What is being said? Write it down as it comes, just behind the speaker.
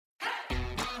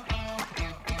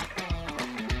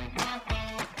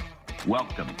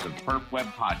Welcome to the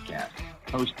PerfWeb podcast,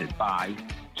 hosted by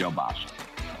Joe Basha.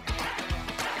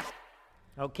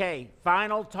 Okay,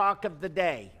 final talk of the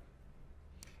day.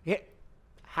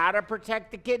 How to protect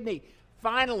the kidney.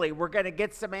 Finally, we're going to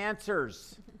get some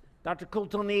answers. Dr.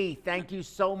 Kulthinee, thank you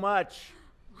so much.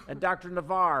 And Dr.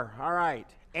 Navar, all right,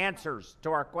 answers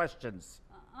to our questions.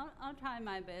 I'll try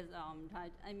my best.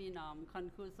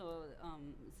 Conclude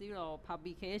zero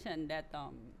publication that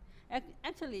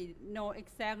actually no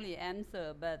exactly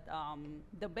answer, but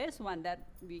the best one that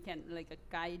we can like a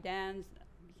guidance,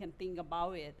 we can think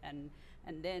about it and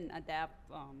then adapt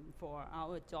for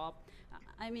our job.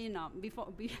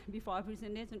 Before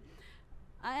presentation,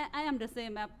 I am the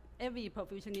same as every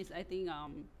perfusionist. I think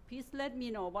please let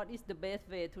me know what is the best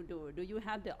way to do. Do you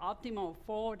have the optimal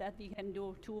flow that we can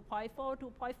do 2.4,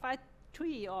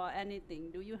 2.53 or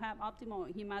anything? Do you have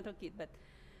optimal hematocrit? But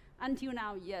until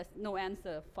now, yes, no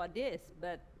answer for this.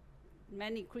 But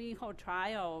many clinical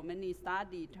trial, many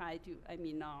study try to.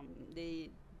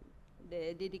 They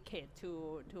dedicate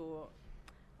to.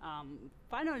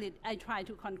 Finally, I try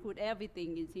to conclude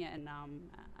everything in here, and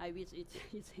I wish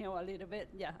it's helped a little bit.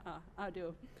 Yeah, I'll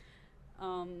do.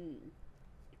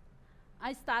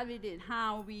 I start with it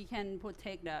how we can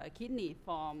protect the kidney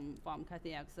from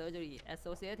cardiac surgery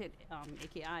associated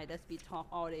AKI. That's we talk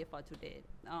all day for today.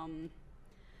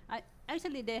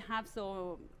 Actually, they have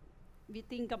we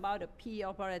think about the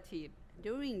pre-operative,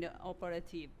 during the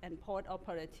operative, and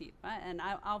post-operative, right? And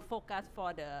I'll focus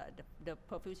for the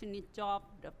perfusionist job,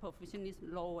 the perfusionist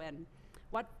role, and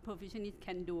what perfusionist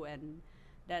can do, and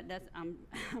that's I'm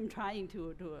trying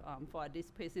to for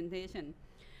this presentation.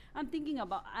 I'm thinking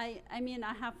about I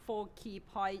have 4 key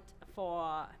points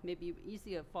for maybe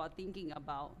easier for thinking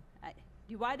about. I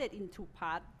divided into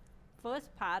parts.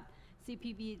 First part,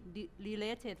 CPB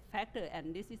related factor,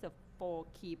 and this is a 4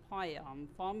 key point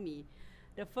for me.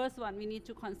 The first one, we need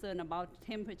to concern about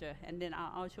temperature, and then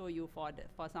I'll show you for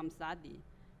some study.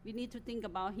 We need to think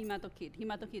about hematocrit.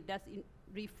 Hematocrit does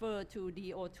refer to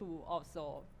DO2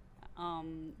 also.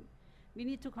 We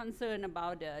need to concern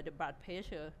about the blood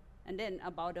pressure, and then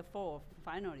about the flow.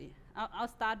 Finally, I'll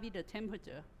start with the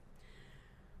temperature.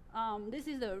 This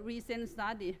is a recent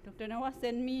study. Dr. Navar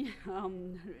sent me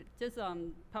just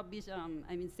published.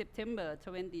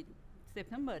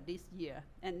 September this year,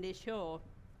 and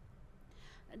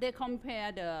they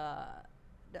compare the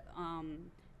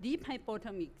deep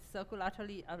hypothermic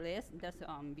circulatory arrest, that's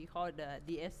we call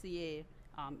the SCA,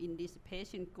 in this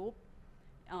patient group.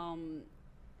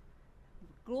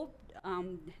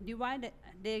 Divided,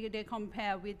 they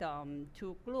compare with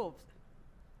 2 groups.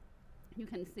 You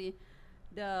can see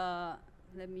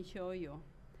let me show you.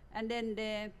 And then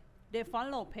they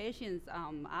follow patients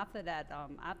after that,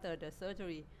 after the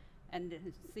surgery, and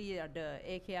see the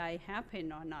AKI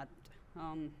happen or not.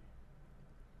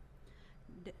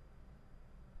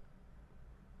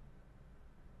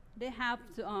 They have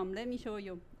to, let me show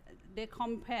you. They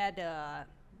compare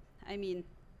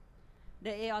the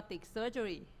aortic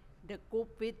surgery, the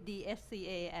group with the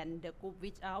SCA and the group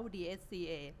without the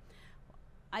SCA.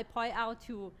 I point out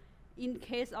to, in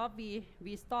case of we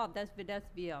stop, that's we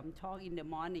talk in the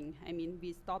morning.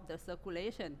 We stop the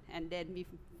circulation, and then we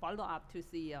follow up to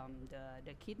see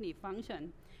the kidney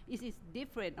function. Is it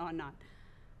different or not?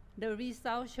 The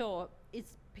results show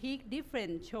it's peak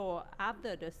different show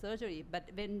after the surgery, but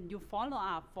when you follow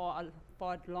up for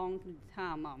a long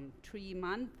time, 3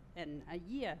 months and a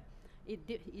year,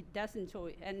 it doesn't show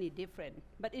any different.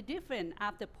 But it's different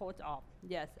after post-op.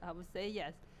 Yes, I would say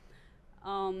yes.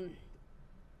 From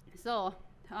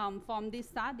this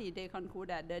study, they conclude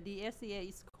that the DSCA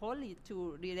is closely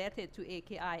related to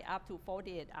AKI up to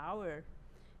 48 hours,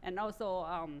 and also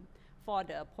for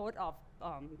the post-op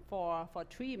for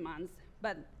 3 months.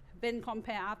 But when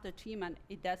compared after 3 months,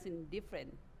 it doesn't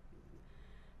different.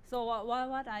 So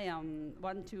what I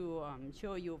want to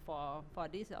show you for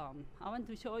this, I want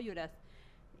to show you that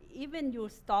even you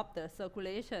stop the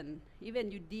circulation,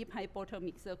 even you deep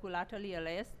hypothermic circulatory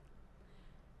arrest,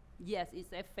 yes,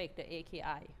 it's affect the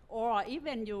AKI. Or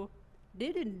even you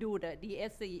didn't do the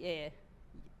DSCA,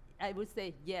 I would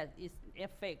say yes, it's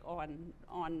effect on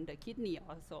the kidney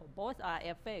also. Both are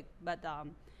effect, but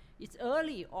it's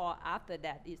early or after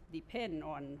that. It depends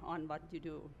on what you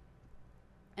do.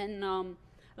 And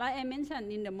like I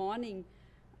mentioned in the morning,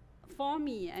 for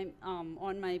me,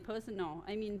 on my personal,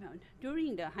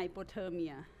 during the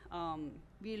hypothermia,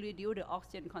 we reduce the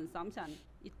oxygen consumption.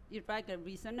 It's like a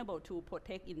reasonable to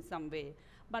protect in some way.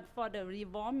 But for the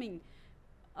rewarming,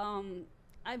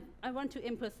 I want to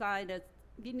emphasize that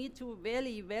we need to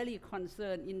very, very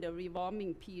concern in the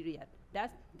rewarming period.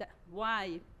 That's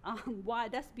why. Why?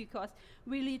 That's because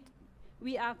we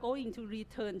we are going to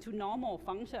return to normal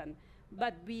function,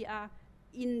 but we are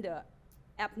in the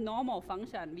abnormal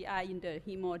function. We are in the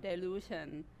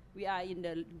hemodilution. We are in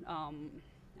the,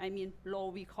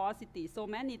 low viscosity. So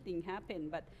many things happen,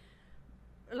 but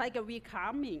like we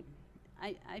calming.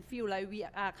 I feel like we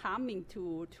are coming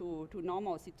to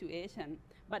normal situation,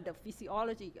 but the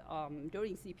physiology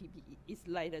during CPB is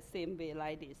like the same way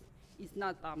like this. It's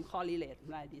not correlate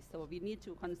like this. So we need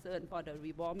to concern for the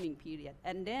rewarming period.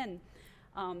 And then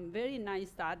very nice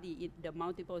study in the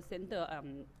multiple center,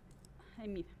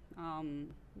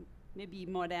 maybe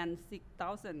more than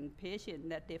 6,000 patients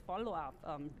that they follow up,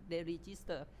 they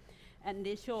register, and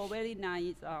they show very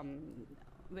nice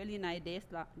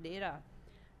data.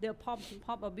 The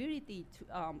probability to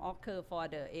occur for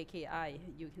the AKI,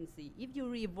 you can see. If you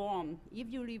rewarm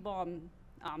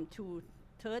to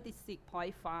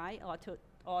 36.5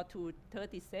 or to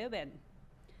 37,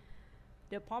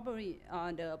 the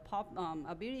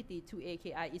ability to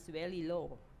AKI is very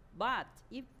low. But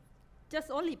if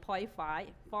just only 0.5,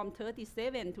 from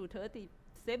 37 to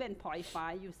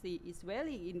 37.5, you see it's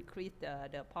very increased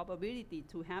the probability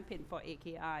to happen for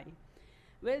AKI.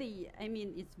 Really,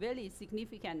 it's very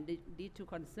significant need to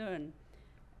concern.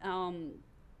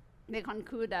 They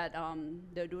conclude that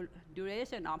the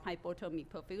duration of hypothermic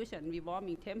perfusion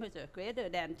rewarming temperature greater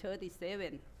than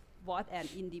 37 was an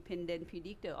independent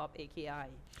predictor of AKI.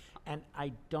 And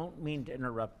I don't mean to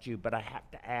interrupt you, but I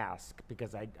have to ask,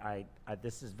 because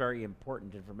this is very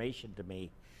important information to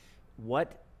me.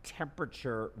 What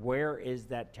temperature, where is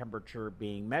that temperature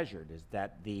being measured? Is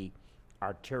that the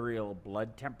arterial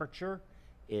blood temperature?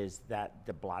 Is that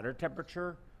the bladder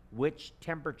temperature? Which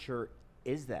temperature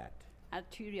is that?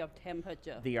 Arterial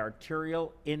temperature. The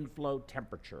arterial inflow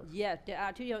temperature. Yes, the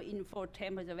arterial inflow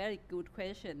temperature, very good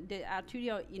question. The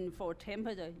arterial inflow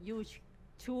temperature, you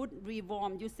should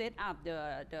rewarm, you set up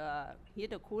the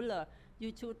heater cooler,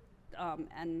 you should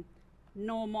and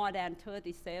no more than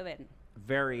 37.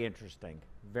 Very interesting,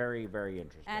 very, very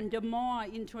interesting. And the more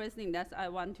interesting that I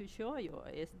want to show you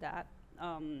is that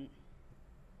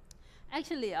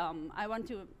actually, I want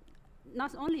to,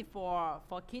 not only for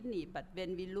kidney, but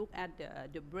when we look at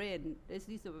the brain, this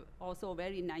is also a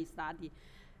very nice study.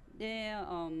 They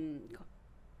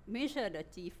measure the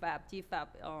GFAP. GFAP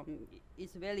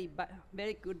is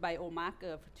very good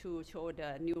biomarker to show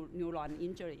the neuron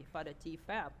injury for the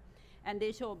GFAP. And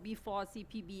they show before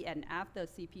CPB and after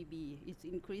CPB, it's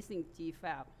increasing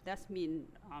GFAP. That means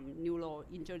neural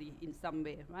injury in some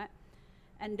way, right?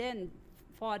 And then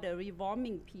for the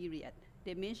rewarming period,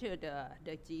 they measure the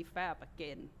GFAP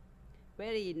again.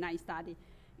 Very nice study.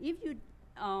 If you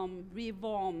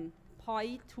rewarm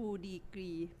 0.2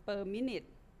 degree per minute,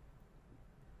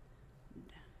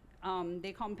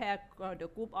 they compare the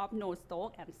group of no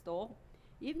stroke and stroke.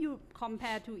 If you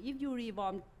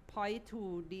rewarm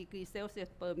 0.2 degrees Celsius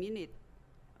per minute,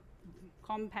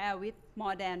 compare with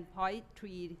more than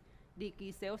 0.3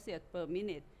 degrees Celsius per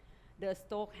minute, the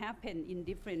stroke happen in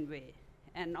different way.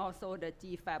 And also the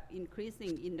GFAP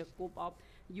increasing in the group of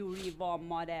you rewarm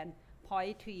more than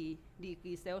 0.3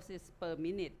 degrees Celsius per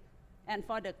minute. And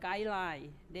for the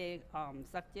guideline, they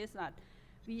suggest that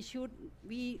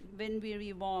when we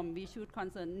rewarm, we should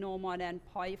concern no more than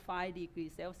 0.5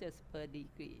 degrees Celsius per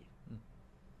degree.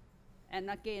 And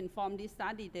again, from this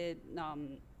study, they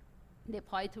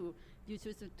point to you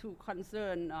should to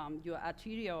concern your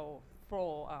arterial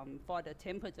flow for the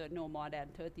temperature no more than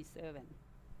 37.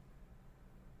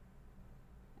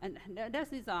 And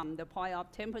that is the point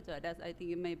of temperature that I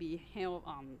think it may be help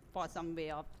for some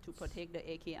way to protect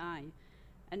the AKI.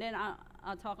 And then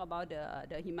I'll talk about the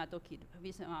hematokit,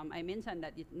 which I mentioned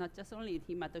that it's not just only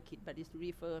hematokit, but it's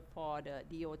referred for the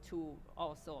DO2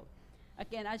 also.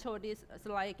 Again, I show this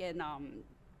slide again.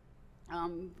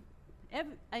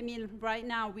 Right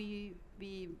now we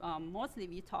mostly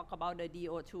we talk about the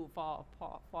DO2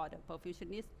 for the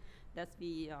perfusionist. That's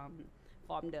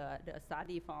from the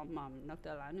study from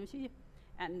Dr. Lanushi.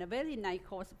 And a very nice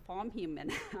course from him,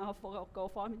 and I'll go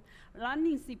from him.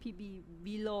 Running CPB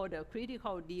below the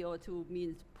critical DO2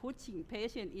 means pushing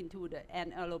patient into the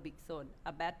anaerobic zone,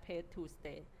 a bad place to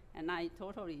stay. And I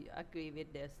totally agree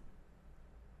with this.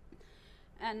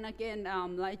 And again,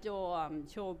 like Joe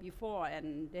showed before,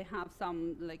 and they have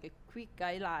some like a quick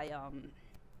guideline.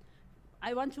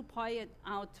 I want to point it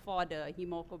out for the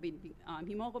hemoglobin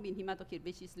hematokit,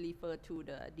 which is referred to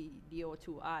the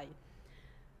DO2I.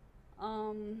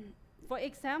 For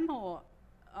example,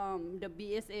 the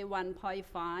BSA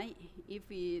 1.5, if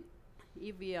we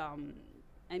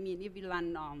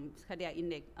run cardiac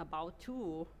index about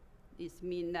 2, this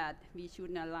means that we should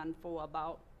not run for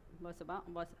about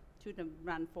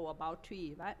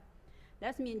 3, right?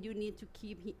 That means you need to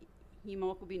keep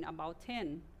hemoglobin about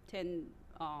 10. 10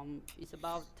 is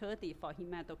about 30 for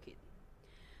hematocrit.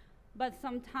 But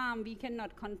sometimes we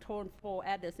cannot control 4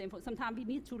 at the same time. Sometimes we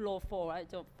need to low 4. Right?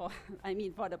 So for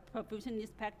for the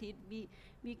perfusionist practice, we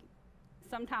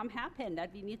sometimes happen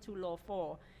that we need to low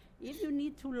 4. If you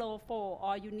need to low 4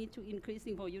 or you need to increase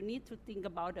 4, you need to think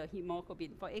about the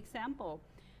hemoglobin. For example,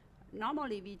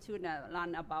 normally we should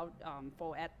run about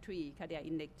 4 at 3, cardiac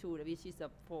index 2, which is a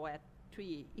 4 at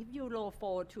 3. If you low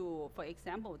 4 to, for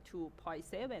example, to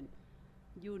 0.7,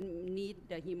 you need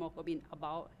the hemoglobin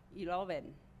about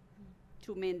 11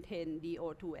 to maintain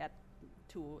DO2 at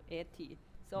 280.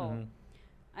 So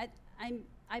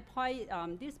I point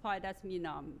this point that means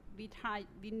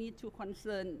we need to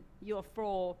concern your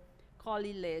flow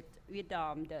correlate with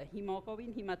the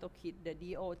hemoglobin, hematocrit, the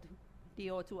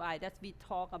DO2I. That we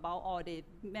talk about all the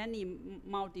many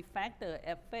multi-factor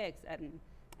effects,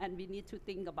 and we need to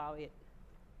think about it.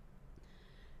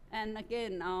 And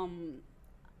again,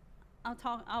 I'll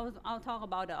talk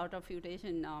about the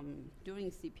ultrafiltration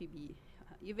during CPB,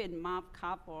 even MAP,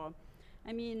 CAP, or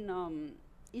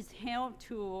it's helped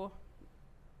to,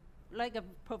 like a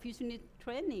perfusionist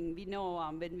training. We know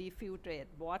when we filtrate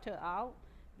water out,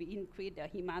 we increase the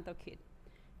hematocrit.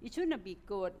 It shouldn't be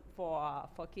good for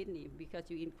kidney because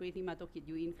you increase hematocrit,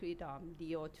 you increase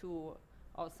DO2,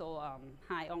 also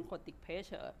high oncotic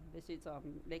pressure. This is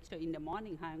lecture in the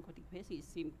morning. High oncotic pressure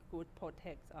seems good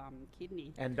protects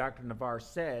kidney. And Dr. Navar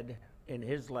said in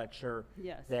his lecture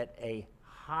Yes. that a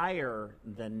higher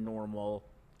than normal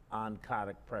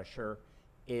oncotic pressure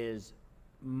is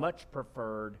much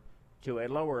preferred to a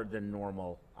lower than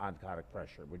normal oncotic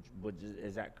pressure.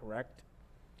 Is that correct?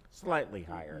 Slightly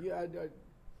higher. Yeah,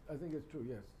 I think it's true,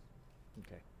 yes.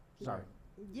 Okay. Sorry.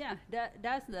 Yeah,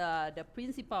 that's the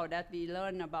principle that we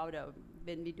learn about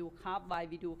when we do carb. Why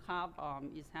we do carb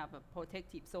is have a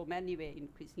protective, so many way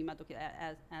increase hematocrit,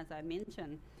 as I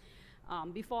mentioned.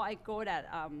 Before I go that,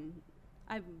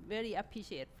 I very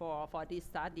appreciate for this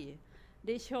study.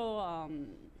 They show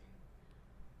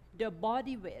the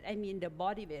body weight,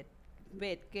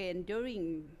 weight gain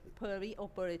during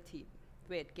perioperative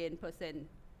weight gain percent.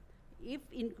 If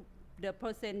in the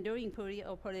percent during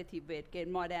perioperative weight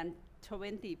gain more than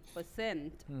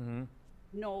 20%,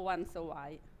 no one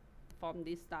survived from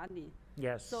this study.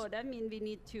 Yes. So that means we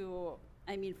need to,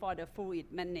 for the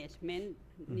fluid management,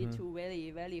 need to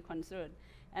very, very concerned.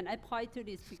 And I point to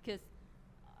this because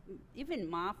even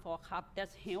MAP or CAP,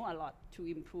 that's help a lot to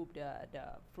improve the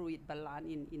fluid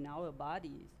balance in our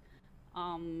bodies.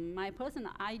 My person,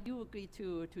 I do agree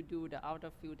to do the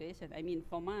ultrafiltration,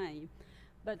 for mine,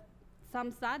 but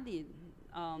some studies,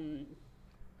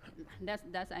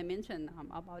 that's I mentioned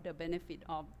about the benefit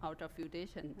of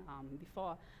ultrafiltration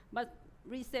before. But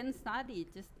recent study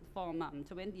just from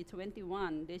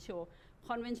 2021, they show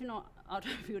conventional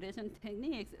ultrafiltration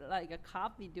techniques like a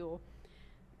carb video.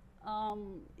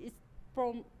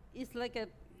 It's like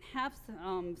have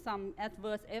some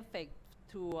adverse effect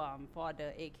to for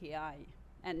the AKI,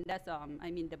 and that's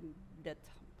the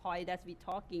point that we're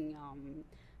talking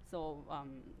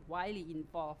widely in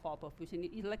for perfusion.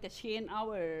 It's like a change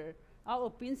our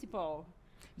principle.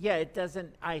 Yeah, it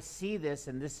doesn't. I see this,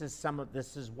 and this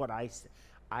is what I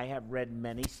have read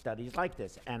many studies like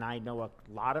this, and I know a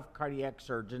lot of cardiac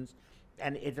surgeons,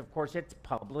 and of course it's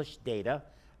published data.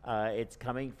 It's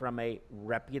coming from a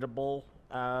reputable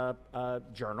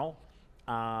journal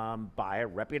by a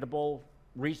reputable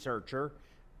researcher,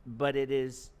 but it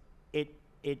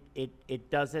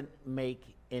doesn't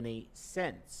make any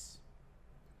sense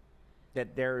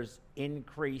that there's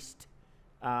increased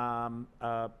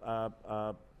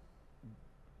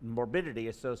morbidity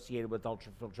associated with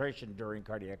ultrafiltration during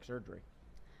cardiac surgery.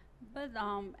 But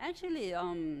actually,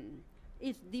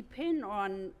 it depends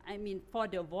on, for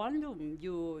the volume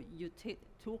you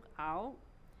took out.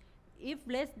 If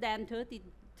less than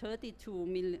 32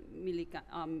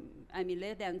 milligram,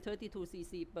 less than 32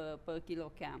 cc per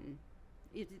kilogram,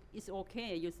 it's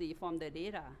okay, you see, from the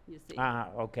data, you see.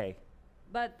 Okay.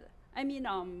 But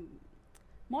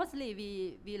mostly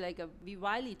we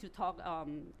widely to talk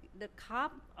the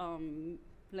carb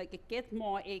get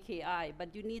more AKI,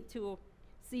 but you need to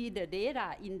see the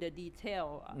data in the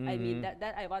detail.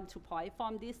 That I want to point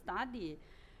from this study.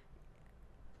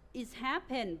 It's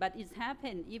happened, but it's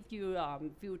happened if you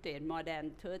filtrate more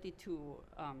than 32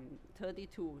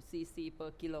 cc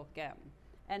per kilogram.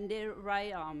 And they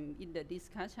write in the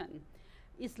discussion,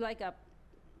 it's like a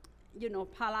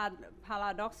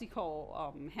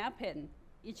paradoxical happen.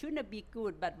 It shouldn't be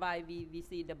good, but why we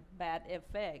see the bad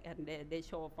effect, and they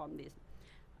show from this.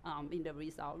 in the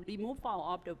result. Removal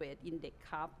of the weight index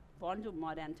cup 1 to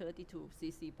more than 32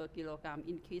 cc per kilogram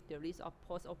increase the risk of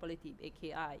postoperative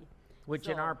AKI. Which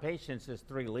in So- our patients is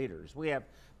 3 liters. We have,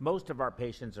 most of our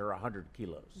patients are 100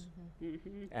 kilos.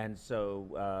 And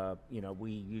so,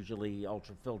 we usually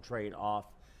ultrafiltrate off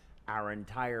our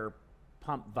entire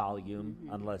pump volume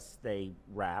unless they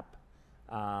wrap.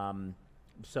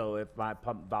 So if my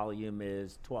pump volume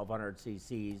is 1,200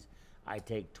 cc's, I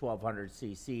take 1,200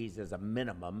 cc's as a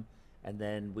minimum, and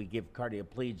then we give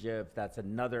cardioplegia. If that's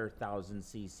another 1,000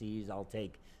 cc's, I'll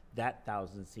take that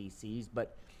 1,000 cc's.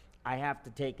 But I have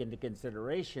to take into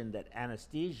consideration that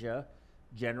anesthesia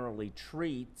generally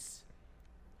treats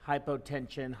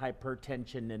hypotension,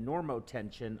 hypertension, and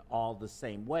normotension all the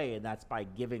same way, and that's by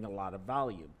giving a lot of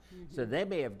volume. So they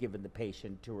may have given the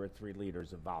patient 2 or 3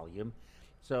 liters of volume.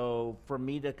 So for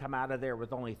me to come out of there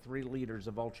with only 3 liters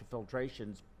of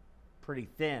ultrafiltration's pretty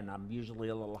thin. I'm usually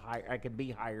a little higher. I could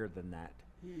be higher than that.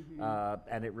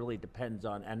 And it really depends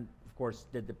on, and of course,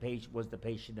 was the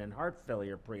patient in heart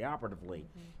failure preoperatively?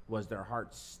 Was their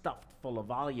heart stuffed full of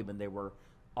volume and they were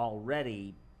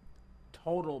already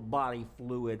total body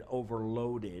fluid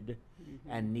overloaded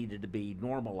and needed to be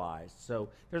normalized? So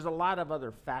there's a lot of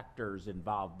other factors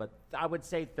involved, but I would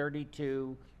say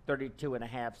 32 and a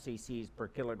half cc's per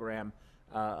kilogram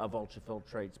of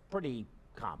ultrafiltrate's pretty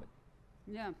common.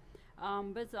 Yeah,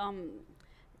 but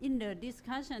in the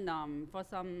discussion, for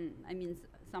some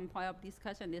point of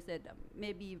discussion, they said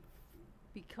maybe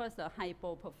because of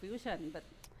hypoperfusion, but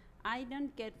I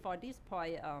don't get for this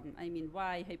point,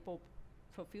 why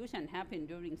hypoperfusion happen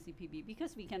during CPB,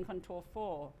 because we can control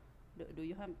flow. Do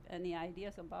you have any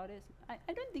ideas about it?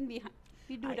 I don't think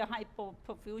we do the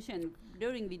hypoperfusion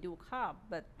during we do carb,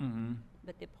 but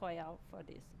they point out for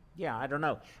this. Yeah, I don't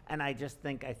know. And I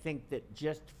think that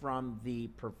just from the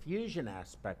perfusion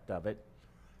aspect of it,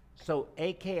 so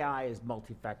AKI is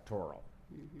multifactorial.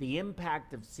 The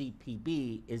impact of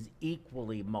CPB is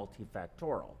equally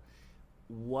multifactorial.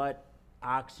 What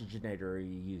oxygenator are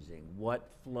you using? What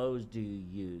flows do you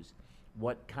use?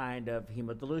 What kind of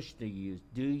hemodilution do you use?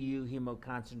 Do you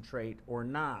hemoconcentrate or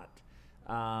not?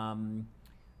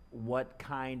 What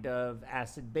kind of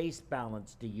acid-base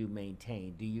balance do you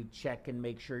maintain? Do you check and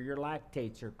make sure your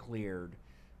lactates are cleared?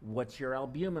 What's your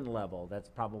albumin level? That's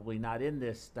probably not in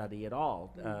this study at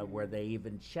all, where they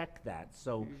even check that.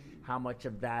 So how much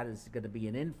of that is going to be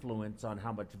an influence on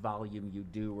how much volume you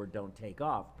do or don't take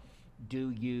off?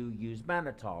 Do you use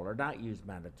mannitol or not use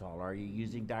mannitol? Are you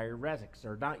using diuretics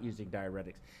or not using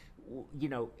diuretics?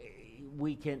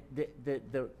 We can,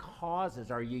 the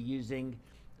causes, are you using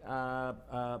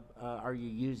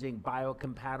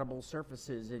biocompatible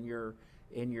surfaces in your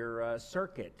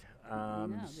circuit,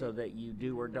 so that you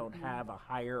do or don't have a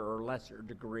higher or lesser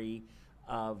degree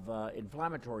of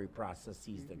inflammatory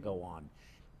processes that go on?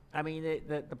 I mean,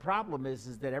 the problem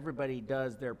is that everybody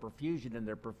does their perfusion and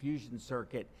their perfusion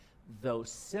circuit, though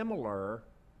similar,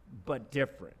 but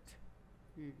different.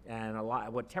 And a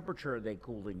lot, what temperature are they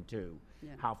cooling to? Yeah.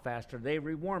 How fast are they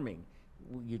rewarming?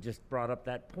 You just brought up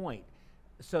that point.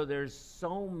 So there's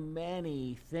so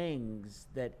many things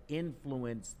that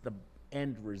influence the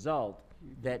end result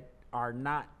that are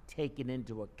not taken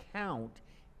into account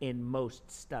in most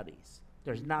studies.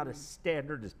 There's not a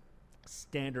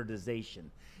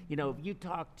standardization. If you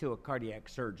talk to a cardiac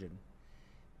surgeon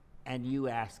and you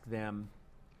ask them,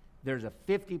 there's a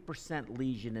 50%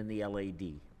 lesion in the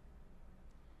LAD,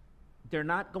 they're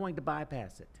not going to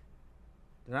bypass it.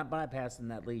 They're not bypassing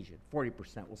that lesion.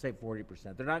 40%, we'll say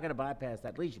 40%. They're not going to bypass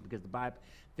that lesion because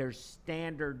there's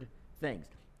standard things.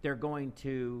 They're going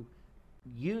to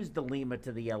use the lima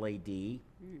to the LAD,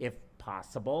 if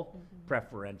possible,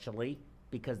 preferentially,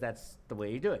 because that's the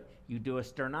way you do it. You do a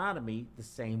sternotomy the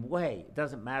same way. It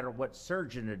doesn't matter what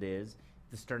surgeon it is.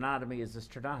 The sternotomy is a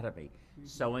sternotomy.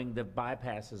 Sewing the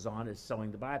bypasses on is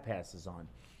sewing the bypasses on.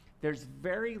 There's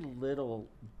very little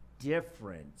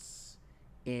difference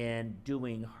in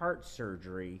doing heart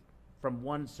surgery from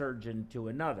one surgeon to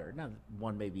another. Now,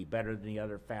 one may be better than the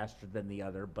other, faster than the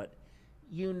other, but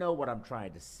you know what I'm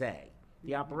trying to say.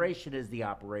 The operation is the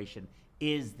operation,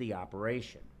 is the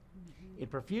operation. In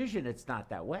perfusion, it's not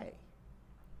that way.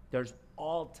 There's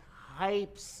all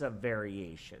types of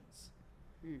variations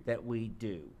that we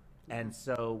do. And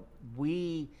so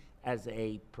we, as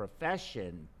a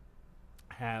profession,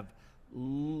 have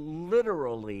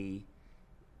literally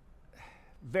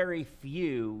very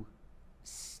few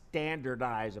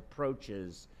standardized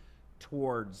approaches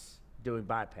towards doing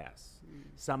bypass.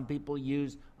 Some people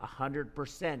use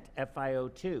 100%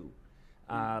 FiO2.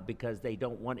 because they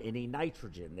don't want any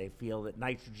nitrogen. They feel that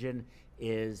nitrogen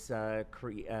is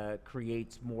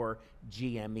creates more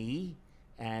GME,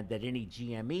 and that any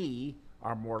GME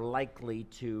are more likely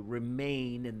to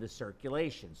remain in the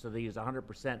circulation. So they use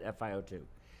 100% FiO2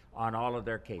 on all of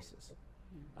their cases.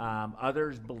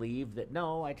 Others believe that,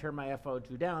 no, I turn my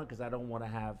FiO2 down because I don't want to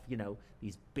have, you know,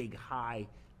 these big high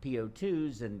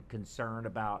PO2s, and concern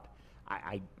about,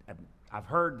 I've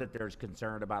heard that there's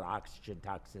concern about oxygen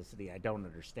toxicity. I don't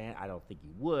understand. I don't think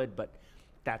you would, but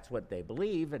that's what they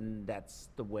believe, and that's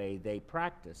the way they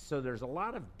practice. So there's a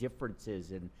lot of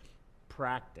differences in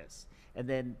practice. And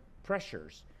then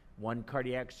pressures. One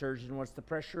cardiac surgeon wants the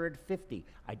pressure at 50.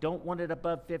 I don't want it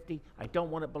above 50. I don't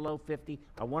want it below 50.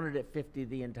 I want it at 50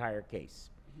 the entire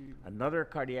case. Another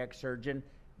cardiac surgeon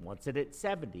wants it at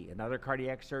 70. Another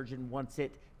cardiac surgeon wants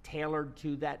it tailored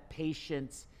to that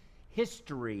patient's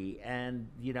history, and,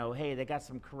 you know, hey, they got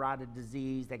some carotid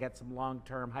disease, they got some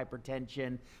long-term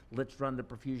hypertension, let's run the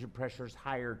perfusion pressures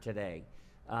higher today.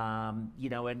 You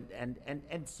know,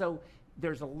 and so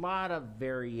there's a lot of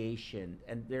variation,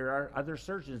 and there are other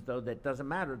surgeons, though, that doesn't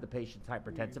matter the patient's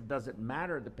hypertensive, doesn't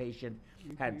matter the patient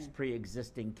has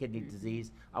pre-existing kidney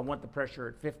disease. I want the pressure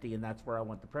at 50, and that's where I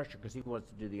want the pressure, because he wants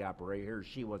to do the operation, or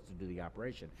she wants to do the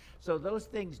operation. So those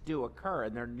things do occur,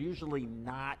 and they're usually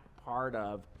not part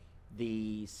of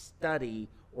the study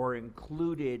or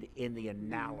included in the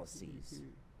analyses.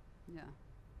 Yeah,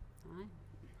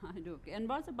 I do. And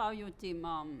what about you, Jim?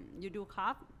 You do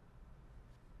carb?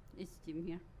 Is Jim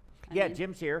here? Yeah,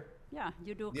 Jim's here. Yeah,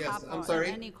 you do Yes, carb. I'm sorry.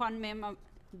 Any comment?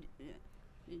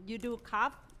 You do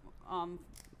carb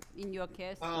in your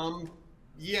case?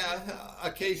 Yeah,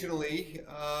 occasionally.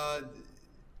 I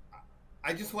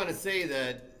just want to say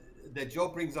that Joe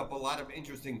brings up a lot of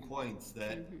interesting points,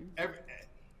 that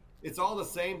it's all the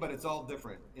same, but it's all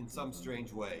different in some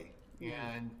strange way.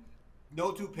 And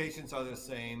no two patients are the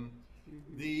same.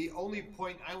 The only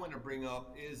point I want to bring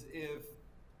up is, if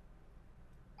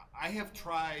I have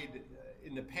tried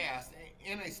in the past,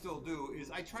 and I still do, is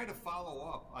I try to follow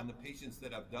up on the patients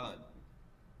that I've done,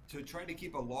 to try to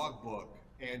keep a logbook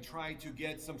and try to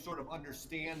get some sort of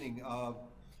understanding of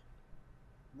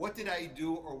what did I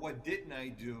do or what didn't I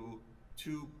do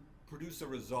to produce a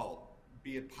result,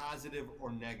 be it positive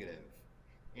or negative.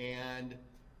 And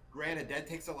granted, that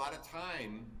takes a lot of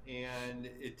time, and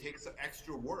it takes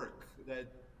extra work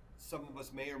that some of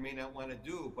us may or may not want to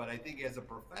do. But I think as a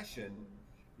profession,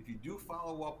 if you do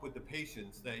follow up with the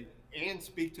patients and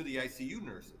speak to the ICU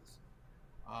nurses,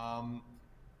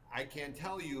 I can't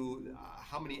tell you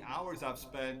how many hours I've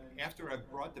spent after I've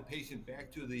brought the patient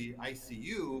back to the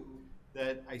ICU,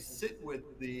 that I sit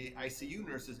with the ICU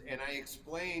nurses and I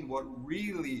explain what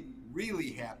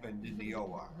really happened in the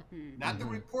OR. Not the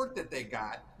report that they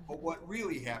got, but what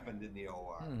really happened in the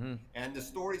OR. And the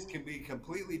stories can be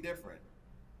completely different.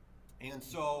 And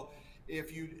so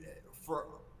for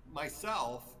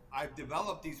myself, I've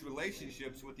developed these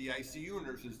relationships with the ICU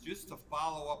nurses just to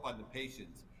follow up on the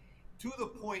patients, to the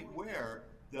point where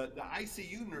the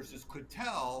ICU nurses could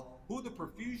tell who the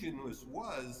perfusionist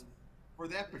was for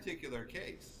that particular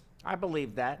case. I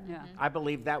believe that. Yeah. I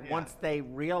believe that once they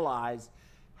realize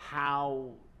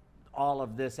how all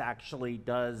of this actually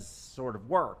does sort of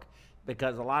work,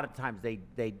 because a lot of times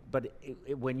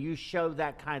when you show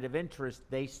that kind of interest,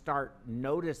 they start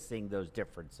noticing those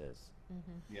differences.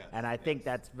 Yes, And I think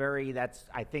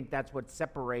I think that's what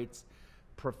separates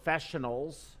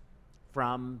professionals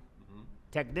from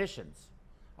technicians.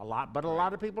 A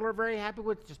lot of people are very happy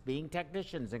with just being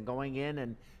technicians and going in,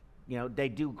 and, you know, they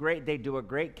do a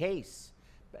great case.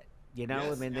 But, you know,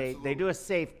 Yes, I mean, they do a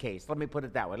safe case. Let me put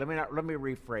it that way. Let me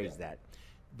rephrase that.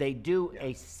 They do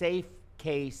a safe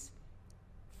case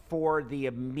for the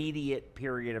immediate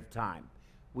period of time.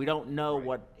 We don't know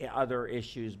what other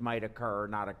issues might occur or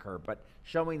not occur, but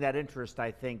showing that interest,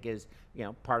 I think, is, you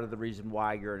know, part of the reason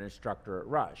why you're an instructor at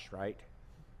Rush, right?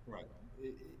 Right.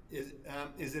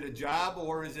 Is it a job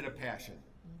or is it a passion?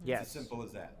 Yes. It's as simple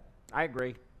as that. I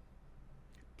agree.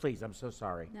 Please, I'm so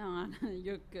sorry. No,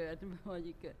 you're good. You're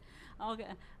good. Okay.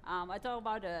 I talk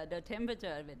about the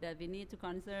temperature that we need to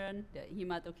concern, the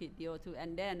hematocrit DO2,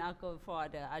 and then I'll go for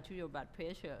the arterial blood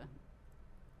pressure.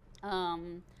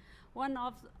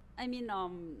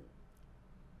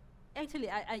 Actually,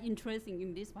 I interested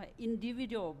in this by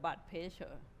individual blood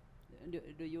pressure.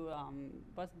 Do you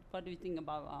what do you think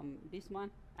about this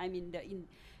one? I mean,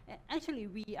 actually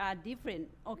we are different.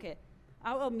 Okay,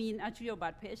 our mean arterial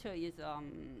blood pressure is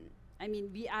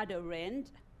we are the range,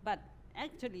 but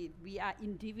actually we are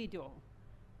individual.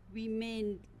 We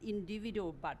mean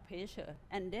individual blood pressure,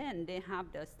 and then they have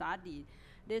the study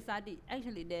they study,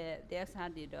 actually they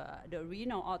study the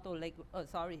renal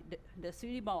the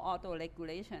cerebral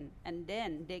auto-regulation, and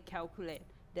then they calculate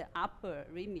the upper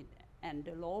limit and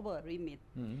the lower limit.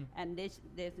 And they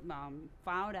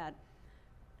found that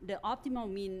the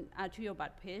optimal mean arterial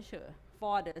blood pressure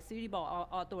for the cerebral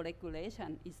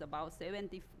auto-regulation is about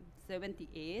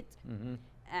 78.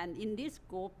 And in this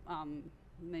group,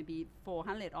 maybe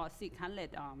 400 or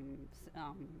 600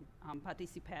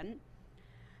 participants,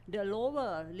 the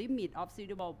lower limit of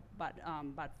cerebral blood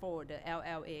flow, the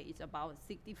LLA, is about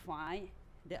 65.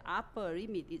 The upper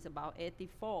limit is about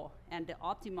 84, and the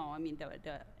optimal,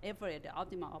 the average, the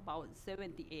optimal about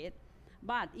 78.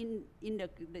 But in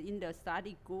the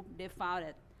study group, they found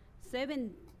that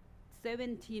 17%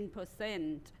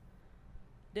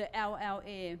 the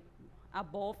LLA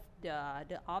above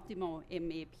the optimal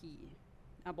MAP,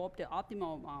 above the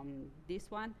optimal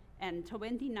this one, and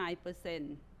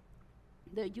 29%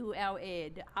 the ULA,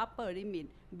 the upper limit,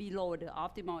 below the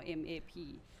optimal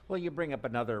MAP. Well, you bring up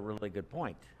another really good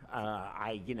point.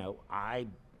 I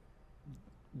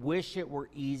wish it were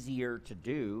easier to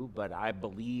do, but I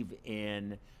believe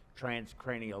in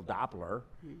transcranial Doppler.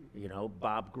 You know,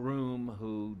 Bob Groom,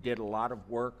 who did a lot of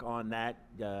work on that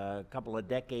a couple of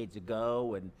decades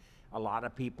ago, and a lot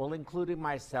of people, including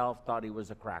myself, thought he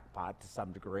was a crackpot to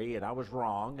some degree, and I was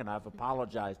wrong, and I've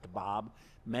apologized to Bob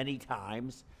many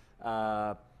times.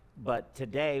 But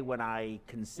today, when I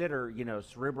consider, you know,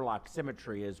 cerebral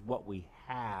oximetry is what we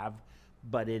have,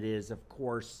 but it is, of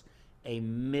course, a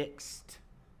mixed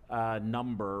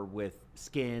number with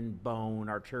skin, bone,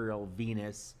 arterial,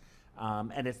 venous,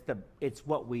 and it's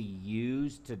what we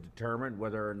use to determine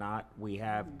whether or not we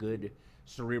have good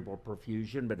cerebral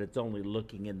perfusion, but it's only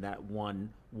looking in that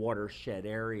one watershed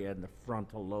area in the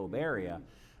frontal lobe area.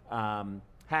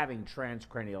 Having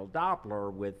transcranial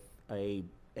Doppler with a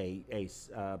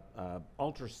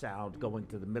ultrasound going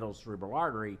to the middle cerebral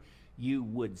artery, you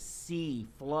would see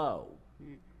flow,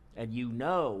 and you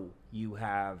know you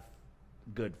have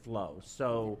good flow.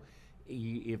 So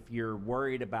if you're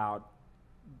worried about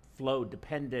flow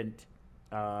dependent,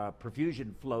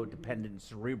 perfusion flow dependent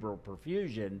cerebral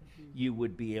perfusion, you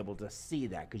would be able to see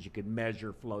that because you could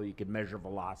measure flow, you could measure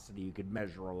velocity, you could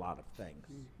measure a lot of things.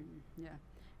 Yeah.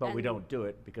 But And we don't do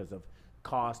it because of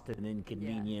cost and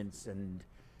inconvenience and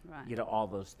Right. you know, all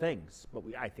those things. But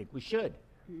I think we should.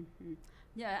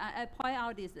 Yeah, I point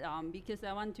out this because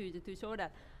I want to show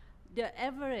that the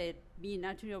average mean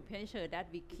arterial pressure that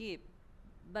we keep,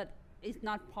 but it's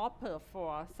not proper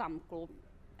for some group,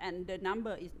 and the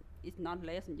number is not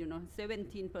less, you know,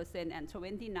 17% and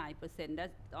 29%.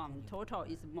 That total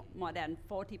is more than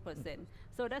 40%.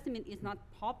 So that means it's not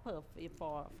proper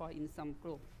for in some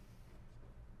group.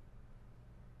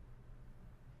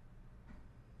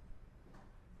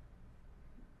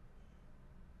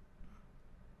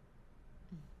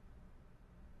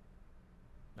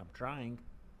 I'm trying.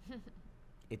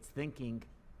 It's thinking.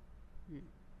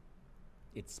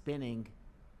 It's spinning.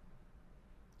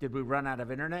 Did we run out of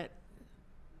internet?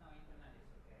 No, internet is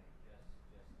okay.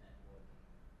 Just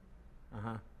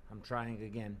networking. I'm trying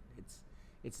again.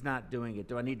 It's not doing it.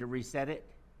 Do I need to reset it?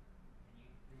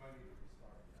 You might need to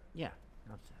restart that. Yeah.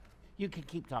 You can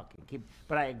keep talking.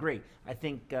 But I agree. I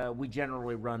think we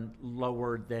generally run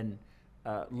lower than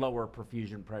lower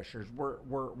perfusion pressures.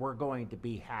 We're going to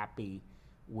be happy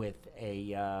with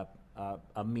a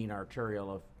mean arterial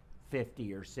of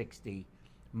 50 or 60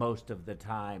 most of the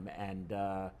time, and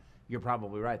you're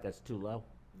probably right. That's too low.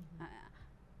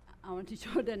 I want to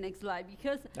show the next slide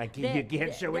because You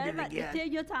can't show it again.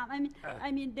 Take your time.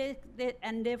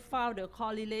 They found the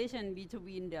correlation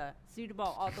between the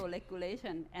cerebral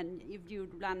auto-regulation, and if you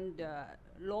run the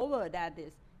lower that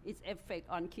is, its effect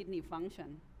on kidney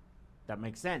function. That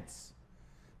makes sense,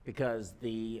 because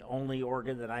the only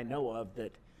organ that I know of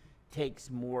that takes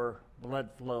more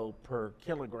blood flow per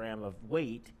kilogram of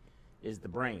weight is the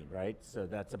brain, right? So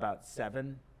that's about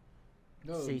 7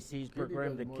 cc's per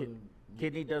gram. The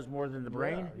kidney does more than the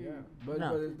brain? Yeah. But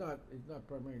No. it's not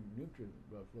primarily nutrient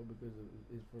blood flow because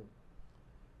it's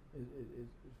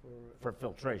For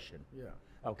filtration. yeah.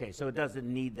 Okay, so it doesn't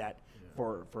need that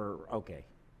okay,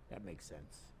 that makes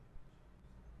sense.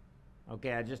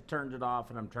 Okay, I just turned it off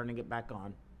and I'm turning it back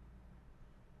on.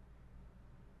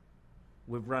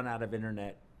 We've run out of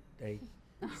internet. They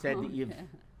said that you've. We can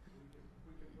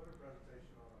put a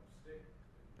presentation on a stick.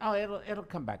 Oh, it'll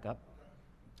come back up.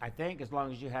 I think as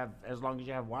long as you have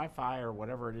Wi-Fi or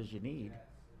whatever it is you need.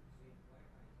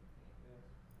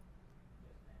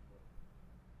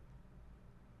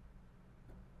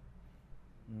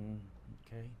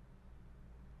 Okay.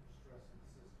 Stressing the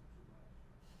system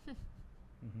too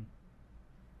much.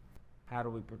 How do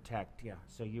we protect? Yeah.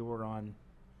 So you were on,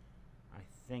 I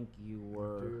think you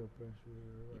were, Arterial pressure.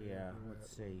 yeah, right.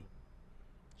 let's see.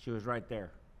 She was right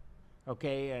there.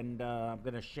 Okay, and I'm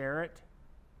going to share it.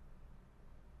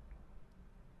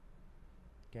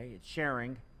 Okay, it's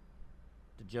sharing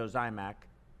to Joe's iMac.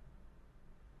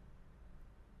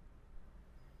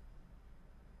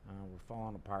 We're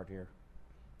falling apart here.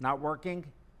 Not working?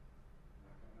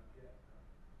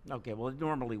 Okay, well, it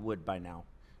normally would by now.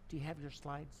 Do you have your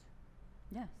slides?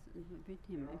 Yes, with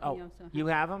him. Oh, He also you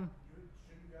have them? Shouldn't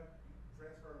you have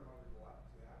transferred them onto the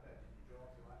iPad? Did you go off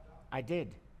your laptop? I did.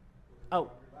 Or Oh, on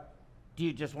your laptop? do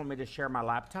you just want me to share my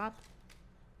laptop?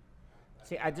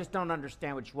 See, I just don't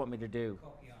understand what you want me to do.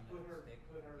 Copy on Put the her stick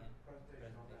presentation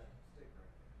again. on that stick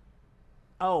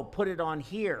right Oh, put it on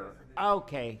here.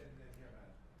 Okay. there. And then here,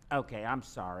 man. Okay, I'm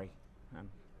sorry. let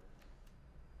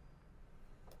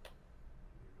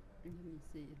me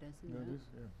see. Does it No, work? this,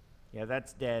 yeah. Yeah,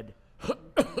 that's dead.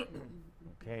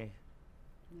 Okay.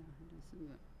 Yeah, it doesn't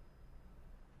work.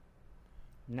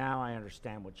 Now I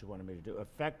understand what you wanted me to do.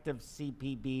 Effective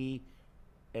CPB,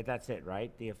 that's it,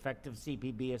 right? The effective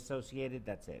CPB associated,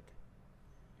 that's it.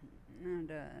 No,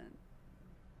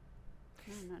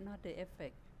 not the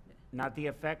effect. Not the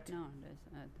effect? No,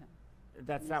 there's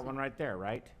That's that one right there,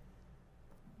 right?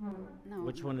 no.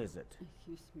 Which one is it?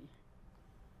 Excuse me.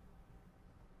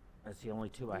 That's the only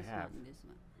two I This have. one, this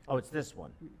one. Oh, it's this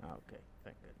one. Oh, okay,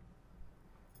 thank good.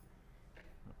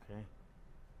 Okay.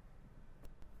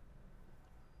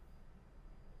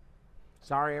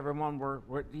 Sorry, everyone. We're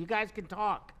you guys can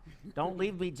talk. Don't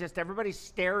leave me. Just everybody's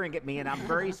staring at me, and I'm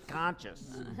very conscious.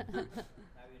 Now you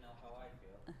know how I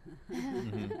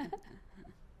feel.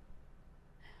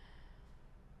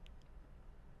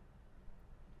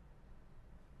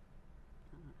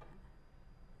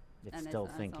 It's And still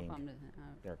also thinking. from the,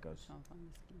 There it goes. so from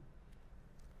the skin.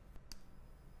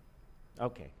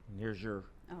 Okay, and here's your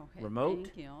Okay, remote,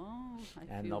 thank you. Oh, I and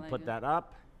feel they'll like put that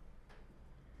up.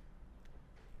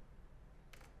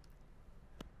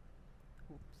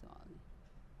 Oops, sorry.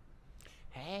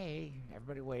 Hey,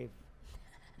 everybody wave.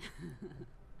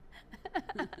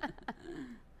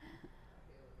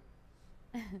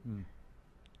 Hmm.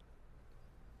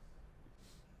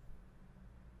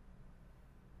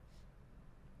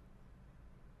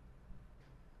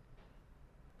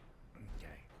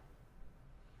 Okay.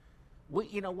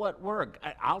 You know what?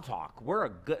 I'll talk.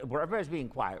 We're everybody's being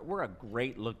quiet. We're a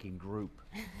great looking group.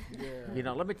 Yeah. You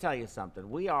know, let me tell you something.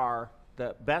 We are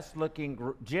the best looking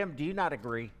group. Jim, do you not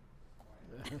agree?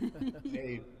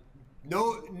 Hey,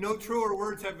 no truer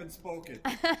words have been spoken.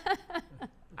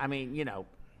 I mean, you know,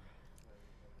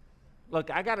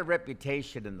 look, I got a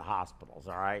reputation in the hospitals,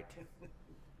 all right?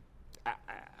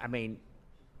 I mean,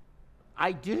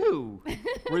 I do.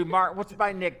 What's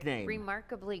my nickname?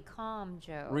 Remarkably calm,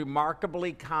 Joe.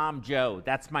 Remarkably Calm Joe.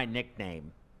 That's my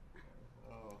nickname.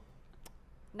 Oh,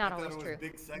 Not I thought always it was true.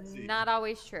 Big Sexy. Not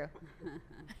always true.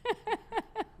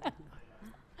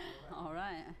 All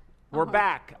right. We're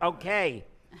back. Okay.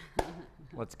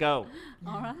 Let's go.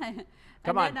 All right.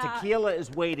 Come And on. then, Tequila is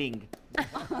waiting.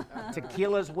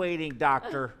 Tequila's waiting,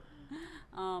 doctor.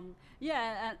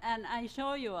 Yeah, and I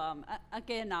show you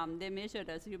again. They measure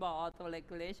the cerebral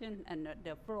autoregulation and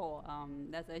the flow.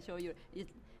 As I show you, it's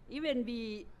even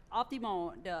be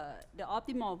optimal the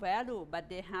optimal value, but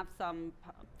they have some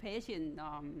patient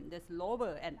that's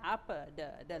lower and upper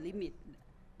the limit.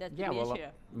 That Yeah, well,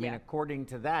 measure. I mean, Yeah. according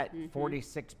to that,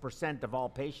 46% of all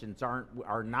patients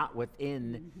are not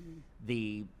within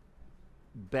the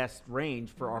best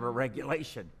range for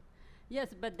autoregulation. Yes,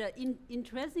 but the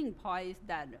interesting point is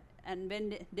that, and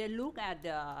when they look at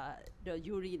the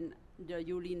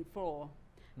urine flow,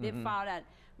 they found that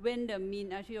when the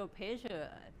mean arterial pressure,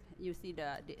 you see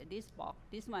this box,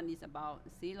 this one is about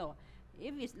 0.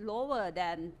 If it's lower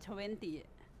than 20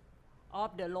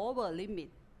 of the lower limit,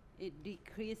 it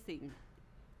decreasing.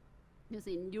 You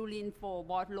see, urine flow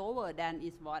what lower than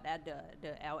is what at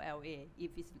the LLA.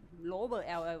 If it's lower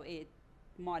LLA,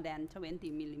 more than 20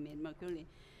 millimeter mercury.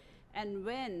 And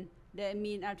when the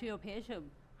mean arterial pressure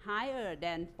higher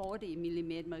than 40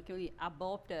 millimeter mercury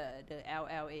above the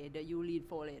LLA, the urine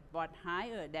flow rate was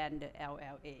higher than the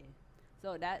LLA.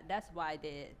 So that's why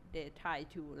they try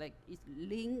to, like, it's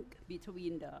link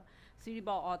between the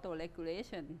cerebral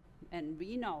autoregulation and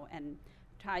renal, and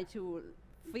try to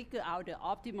figure out the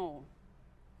optimal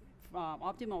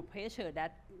pressure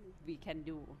that we can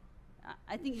do.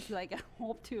 I think it's like a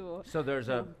hope to. So there's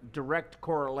a direct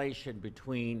correlation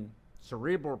between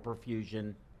cerebral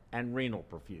perfusion and renal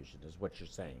perfusion, is what you're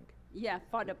saying. Yeah,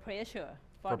 for the pressure.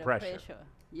 For the pressure.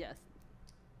 yes.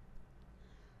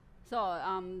 They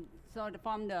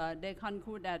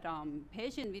conclude that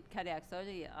patient with cardiac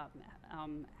surgery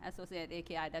associated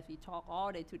AKI that we talk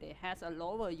all day today has a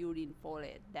lower urine flow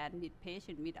rate than with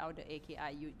patient without the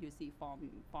AKI you see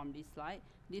from this slide.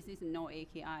 This is no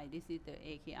AKI. This is the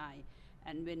AKI,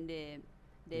 and when they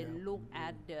look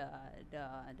at the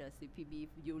CPB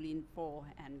urine flow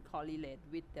and correlate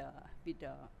with the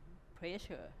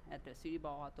pressure at the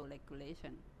cerebral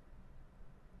autoregulation.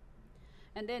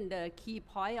 And then the key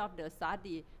point of the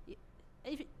study,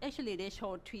 actually they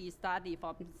showed 3 studies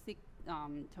from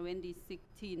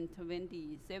 2016,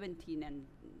 2017, and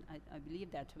I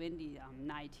believe that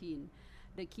 2019.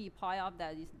 The key point of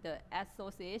that is the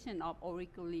association of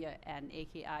auricular and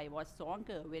AKI was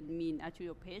stronger when mean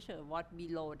arterial pressure was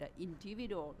below the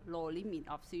individual low limit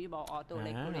of cerebral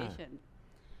autoregulation.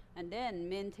 And then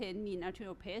maintain mean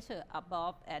arterial pressure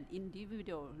above an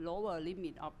individual lower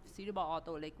limit of cerebral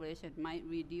autoregulation might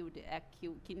reduce the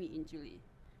acute kidney injury.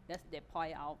 That's the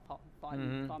point out from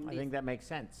this. I think that makes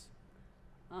sense.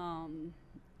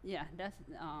 Yeah, that's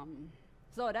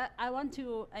so that I want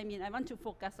to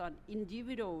focus on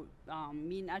individual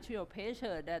mean arterial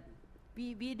pressure. That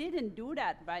we didn't do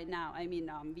that right now.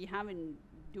 We haven't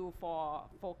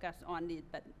focus on it,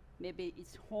 but maybe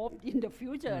it's hoped in the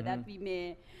future that we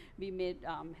may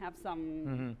have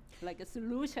some like a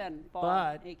solution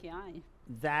for AKI.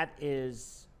 That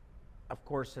is, of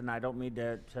course, and I don't mean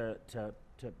to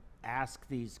ask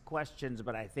these questions,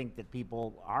 but I think that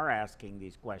people are asking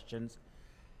these questions.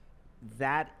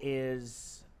 That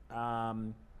is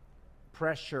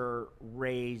pressure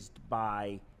raised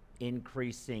by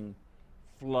increasing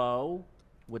flow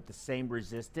with the same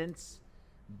resistance,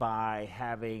 by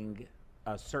having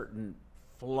a certain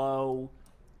flow,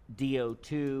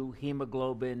 DO2,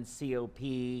 hemoglobin, COP,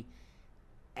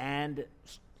 and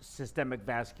systemic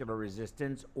vascular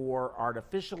resistance, or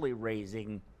artificially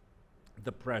raising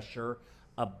the pressure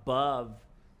above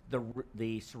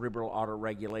the cerebral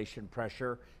autoregulation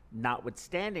pressure,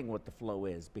 notwithstanding what the flow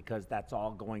is, because that's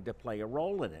all going to play a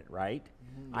role in it, right?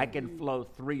 I can flow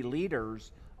 3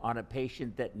 liters on a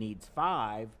patient that needs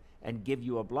 5 and give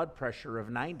you a blood pressure of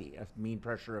 90, a mean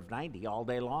pressure of 90 all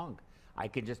day long. I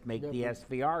can just make the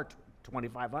SVR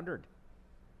 2,500.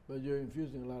 But you're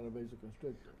infusing a lot of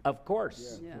vasoconstrictor. Of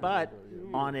course, but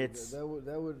on its... That would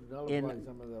nullify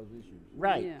some of those issues.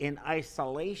 Right, in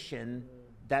isolation,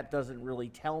 that doesn't really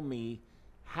tell me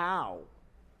how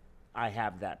I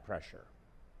have that pressure.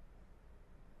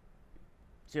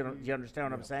 So do you understand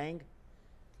what I'm saying?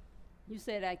 You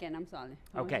say that again, I'm sorry.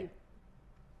 Okay.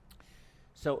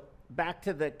 So back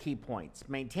to the key points.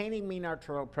 Maintaining mean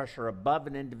arterial pressure above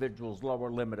an individual's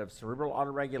lower limit of cerebral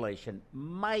autoregulation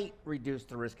might reduce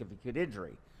the risk of acute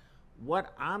injury.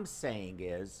 What I'm saying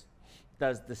is,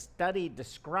 does the study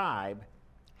describe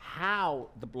how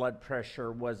the blood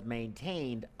pressure was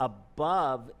maintained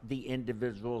above the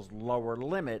individual's lower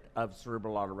limit of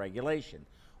cerebral autoregulation?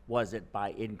 Was it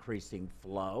by increasing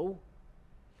flow?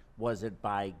 Was it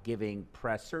by giving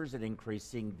pressors and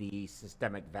increasing the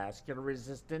systemic vascular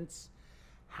resistance?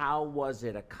 How was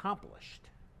it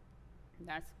accomplished?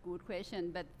 That's a good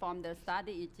question, but from the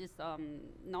study, it's just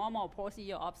normal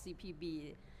procedure of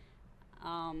CPB.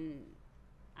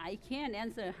 I can't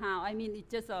answer how.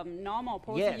 It's just a normal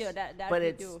procedure that but we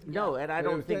it's, do. No, and I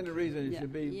don't think... the reason it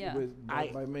should be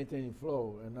by maintaining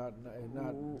flow and not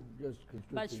just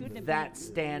constricting. That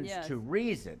stands to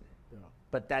reason,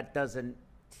 but that doesn't,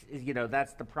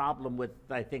 that's the problem with,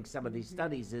 I think, some of these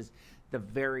studies is the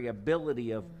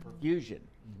variability of perfusion.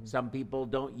 Some people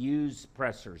don't use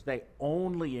pressors. They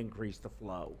only increase the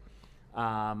flow.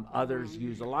 Others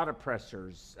use a lot of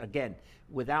pressors. Again,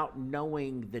 without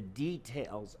knowing the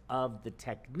details of the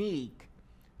technique,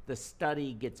 the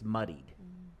study gets muddied.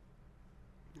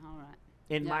 All right.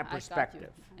 In my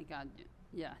perspective. I got you.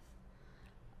 Yes.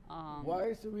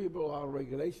 Why cerebral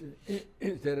autoregulation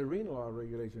instead of renal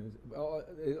autoregulation?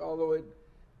 Although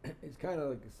it's kind of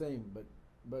like the same,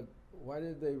 but why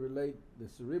did they relate the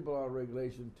cerebral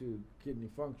autoregulation to kidney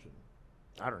function?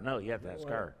 I don't know. You have to ask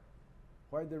her.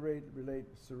 Why did they relate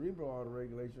cerebral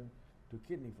autoregulation to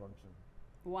kidney function?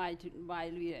 Why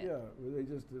relate? Yeah, were they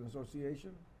just an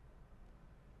association?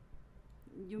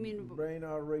 You mean brain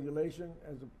autoregulation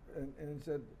and it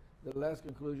said the last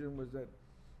conclusion was that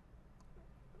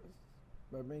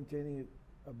by maintaining it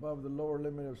above the lower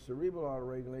limit of cerebral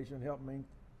autoregulation helped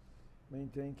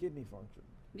maintain kidney function.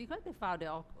 Because they found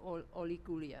the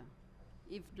auricular.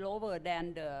 If lower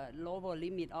than the lower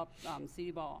limit of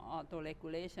cerebral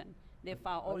autoregulation, they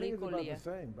found auricular. I think it's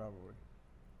about the same, probably.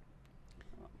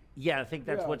 Yeah, I think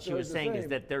that's what she was saying, is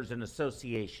that there's an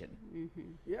association.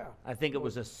 Yeah. I think it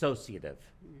was associative.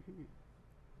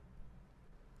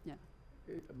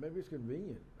 maybe it's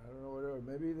convenient. I don't know whatever.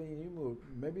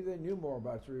 Maybe they knew more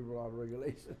about cerebral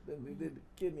autoregulation than they did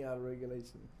kidney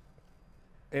autoregulation.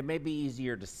 It may be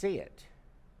easier to see it.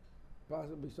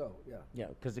 Possibly so. Yeah. Yeah,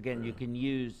 because again, you can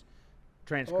use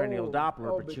transcranial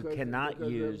Doppler, but you cannot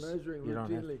use. They're measuring You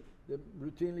don't have. routinely.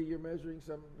 Routinely, you're measuring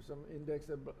some index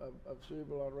of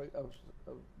cerebral of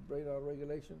brain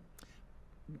autoregulation.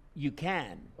 You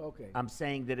can. Okay. I'm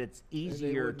saying that it's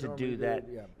easier would to normally do do that. it,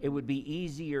 yeah. It would be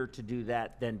easier to do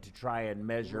that than to try and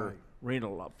measure Right.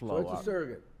 renal flow. So it's a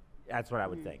surrogate. That's what I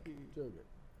would think. Surrogate.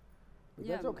 But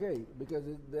Yeah. that's okay because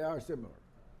they are similar.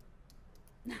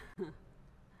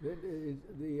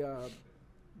 The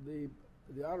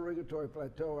autoregulatory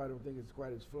plateau, I don't think it's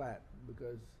quite as flat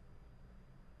because,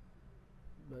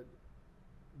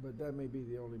 but that may be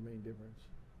the only main difference.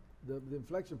 The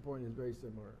inflection point is very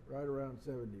similar, right around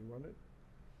 70, wasn't it?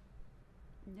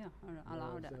 Yeah, allow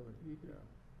Around that. 70, yeah.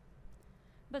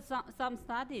 But some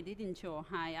study didn't show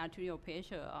high arterial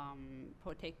pressure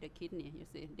protect the kidney. You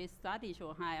see, this study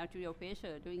show high arterial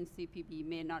pressure during CPB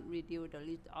may not reduce the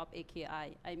risk of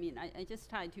AKI. I mean, I just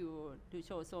try to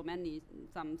show so many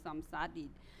some study.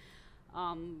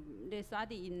 They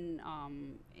study in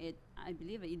I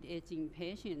believe in aging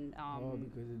patient.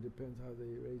 Because it depends how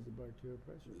they raise the blood arterial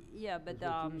pressure. Yeah, but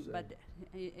That's what you but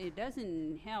it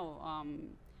doesn't help.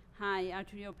 High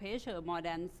arterial pressure more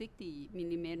than 60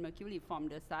 millimeter mercury from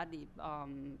the study,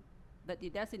 but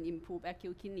it doesn't improve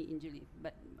acute kidney injury.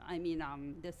 But I mean,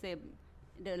 the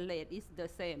rate is the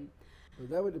same. Well,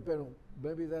 that would depend on,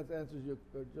 maybe that answers your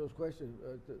Joe's question.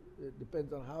 It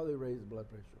depends on how they raise the blood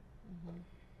pressure.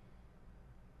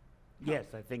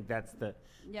 Yes, I think that's the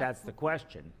Yeah. that's the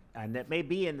question, and that may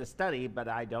be in the study, but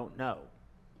I don't know.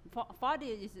 For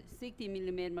this is 60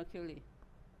 millimeter mercury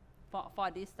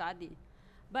for this study.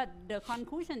 But the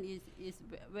conclusion is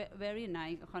very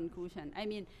nice conclusion. I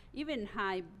mean, even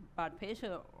high blood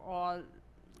pressure or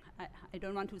I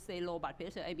don't want to say low blood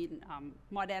pressure. I mean,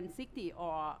 more than 60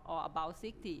 or about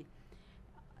 60,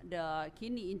 the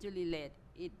kidney injury rate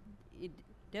it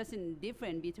doesn't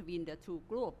different between the two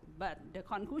groups. But the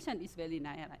conclusion is very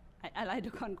nice. I like the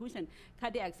conclusion.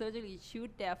 Cardiac surgery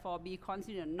should therefore be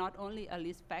considered not only a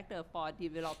risk factor for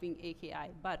developing AKI,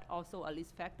 but also a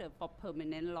risk factor for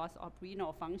permanent loss of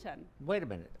renal function. Wait a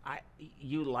minute.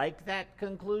 You like that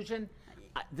conclusion?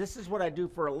 This is what I do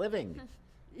for a living.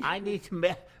 I need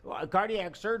to.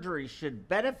 Cardiac surgery should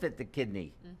benefit the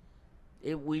kidney.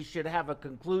 We should have a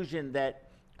conclusion that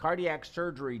cardiac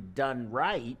surgery done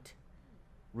right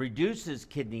reduces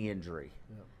kidney injury.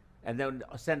 Yeah. And then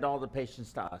send all the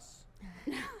patients to us.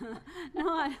 No,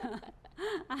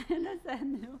 I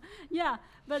understand you. Yeah,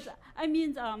 but I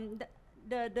mean,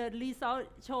 the result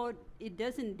showed it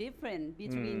doesn't different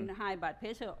between high blood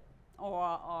pressure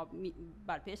or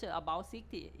blood pressure about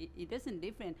 60. It doesn't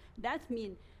different. That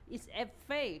means it's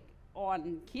effect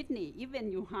on kidney,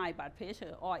 even you high blood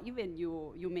pressure or even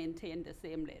you maintain the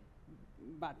same rate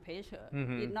blood pressure.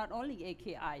 It's not only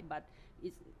AKI, but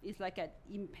it's like an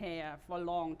impair for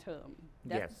long term.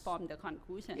 That's Yes. from the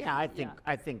conclusion. Yeah, I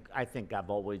think I've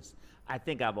always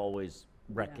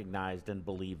recognized and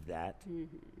believed that.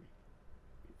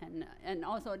 And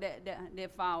also they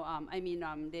found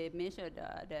they measured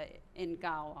the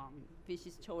NGAL which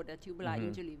is show the tubular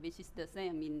injury, which is the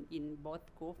same in both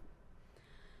groups.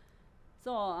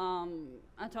 So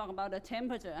I talk about the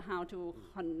temperature, how to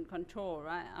control,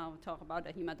 right? I'll talk about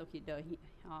the hematocrit,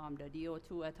 the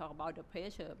DO2. I talk about the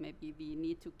pressure. Maybe we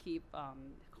need to keep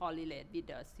correlate with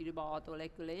the cerebral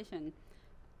autoregulation.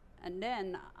 And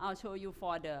then I'll show you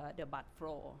for the blood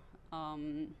flow.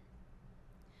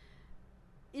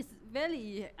 It's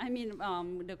very,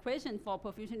 the question for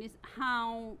perfusion is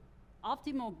how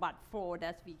optimal blood flow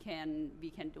that we can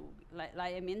do. Like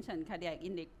I mentioned, cardiac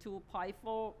index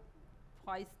 2.4.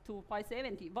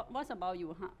 2.70. What's about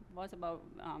you? Huh? What's about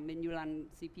when you run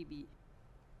CPB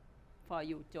for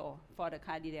you, Joe, for the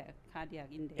cardiac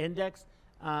index?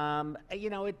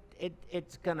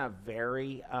 It's gonna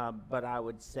vary, but I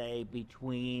would say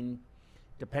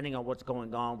depending on what's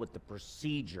going on with the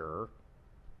procedure,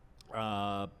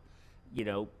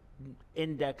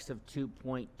 index of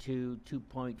 2.2,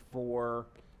 2.4.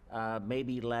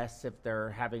 Maybe less if they're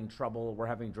having trouble. We're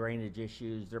having drainage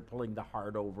issues. They're pulling the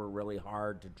heart over really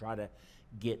hard to try to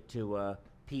get to a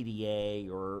PDA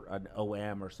or an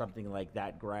OM or something like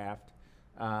that graft.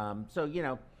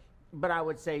 But I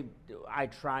would say I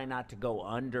try not to go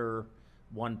under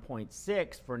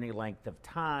 1.6 for any length of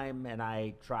time, and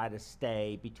I try to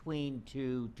stay between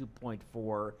 2,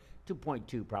 2.4,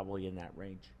 2.2 probably in that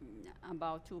range.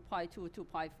 About 2.2,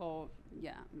 2.4,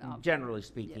 yeah. Generally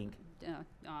speaking. Yeah.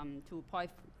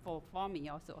 2.4 for me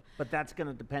also. But that's going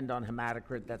to depend on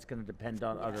hematocrit. That's going to depend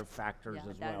on other factors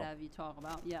Yeah, as that well. we talk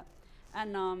about, yeah.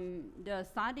 And the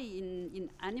study in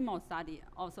animal study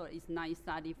also is nice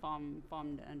study from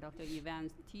the Dr.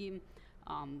 Evans' team,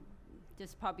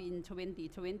 just probably in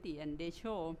 2020, and they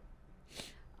show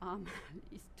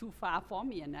it's too far for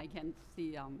me, and I can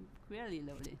see clearly.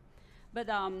 But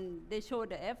they show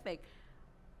the effect.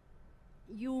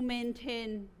 You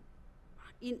maintain,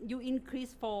 you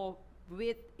increase flow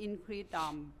with increased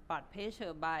blood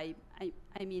pressure by,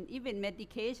 I mean, even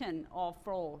medication or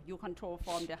flow, you control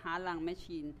from the heart lung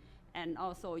machine, and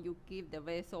also you give the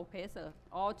vessel pressure.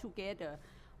 All together,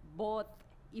 both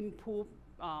improve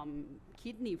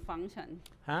kidney function.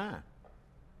 Huh.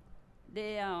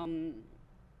 They,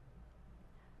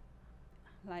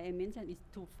 like I mentioned, it's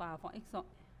too far for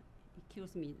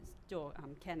excuse me, Joe,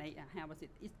 can I have a seat?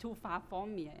 It's too far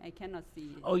from me, I cannot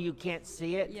see. Oh, you can't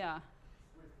see it? Yeah.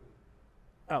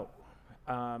 Oh.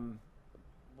 Come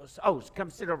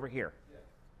sit over here.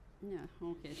 Yeah,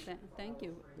 okay, thank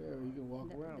you. Yeah, you can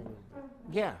walk around a little bit.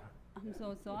 Yeah. I'm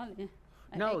so sorry.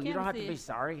 No, you can't don't have to see. be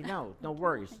sorry. No, no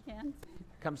worries. I can't see.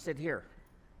 Come sit here.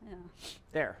 Yeah.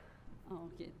 There.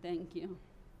 Okay, thank you.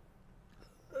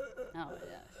 Oh,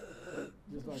 yeah.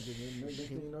 Just like it. Next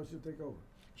thing you know, she'll take over.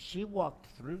 She walked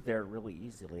through there really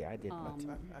easily. I did not.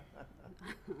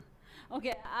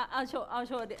 Okay, I'll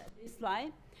show this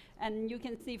slide, and you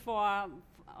can see from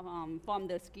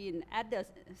the screen at the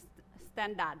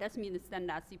standard. That means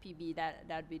standard CPB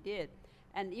that we did,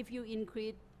 and if you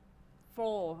increase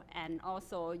flow and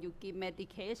also you give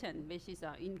medication, which is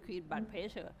increased blood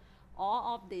pressure,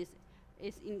 all of this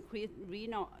is increased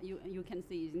renal. You can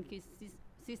see is increased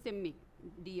systemic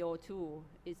DO2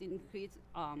 is increased,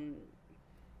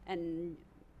 and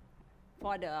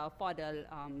for the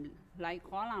right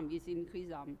column is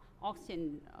increased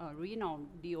oxygen renal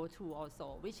DO2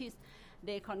 also, which is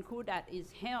they conclude that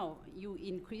is help you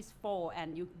increase flow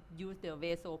and you use the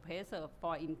vessel pressure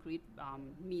for increased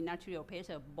mean arterial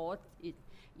pressure. Both it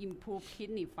improve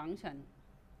kidney function.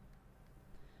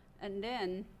 And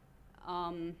then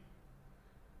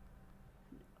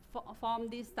from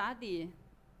this study,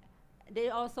 they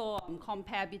also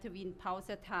compare between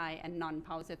pulsatile and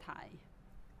non-pulsatile.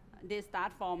 They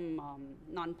start from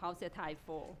non-pulsatile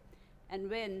flow, and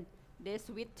when they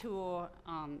switch to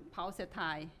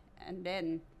pulsatile, and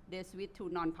then they switch to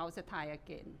non-pulsatile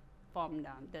again from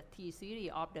the T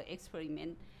series of the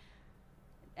experiment,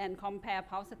 and compare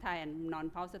pulsatile and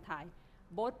non-pulsatile.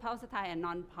 Both pulsatile and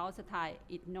non-pulsatile,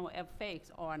 it no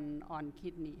effects on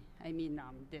kidney. I mean,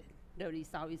 the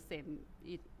result is same.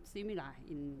 It's similar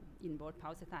in both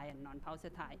pulsatile and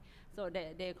non-pulsatile. So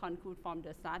they conclude from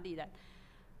the study that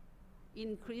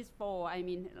increased flow, I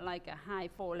mean like a high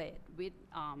flow rate with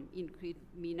increased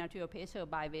mean arterial pressure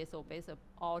by vessel pressure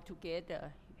all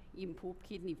together improve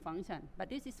kidney function. But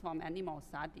this is from animal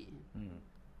study.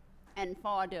 And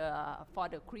for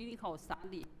the clinical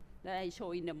study that I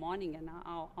show in the morning, and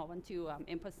I want to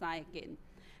emphasize again,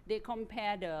 they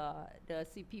compare the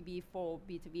CPB4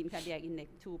 between cardiac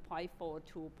index 2.4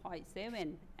 to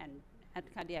 0.7 and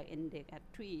at cardiac index at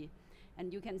 3.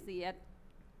 And you can see at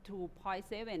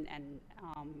 2.7 and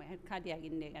at cardiac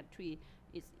index at 3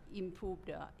 is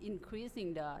improved,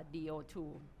 increasing the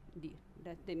DO2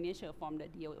 that they measure from the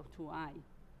DO2I.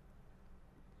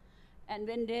 And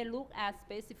when they look at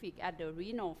specific at the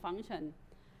renal function,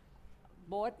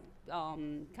 both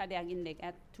cardiac index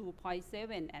at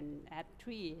 2.7 and at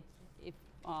 3, if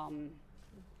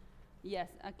yes,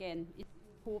 again, it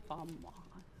improves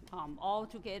all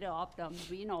together of the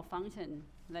renal function,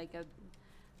 like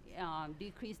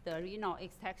decrease the renal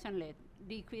extraction rate.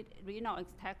 Decrease renal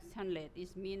extraction rate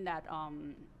is mean that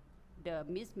the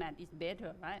mismatch is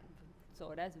better, right?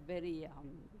 So that's very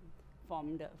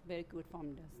very good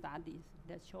from the studies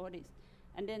that show this.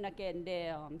 And then again,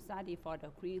 they study for the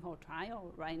clinical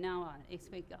trial right now.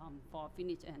 Expect for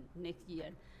finish next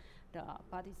year. The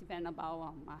participant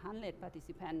about 100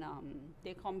 participants.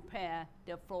 They compare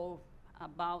the flow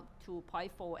about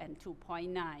 2.4 and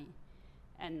 2.9,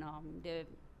 and they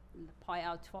point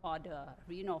out for the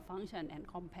renal function and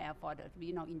compare for the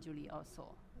renal injury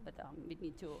also. But we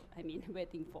need to,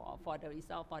 waiting for the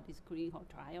result for this clinical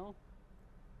trial.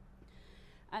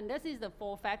 And this is the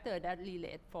 4 factor that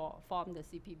relate from the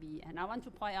CPB. And I want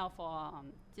to point out for,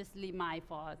 just remind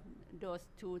for those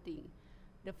 2 things.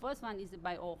 The first one is the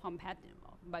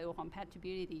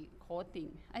biocompatibility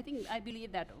coding. I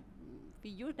believe that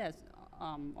we use that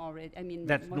already.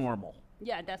 That's normal.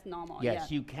 Yeah, that's normal. Yes,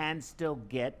 yeah. you can still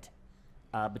get,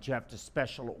 but you have to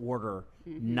special order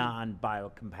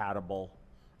non-biocompatible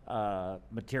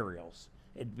materials.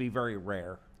 It'd be very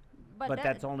rare. But But that-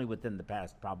 that's only within the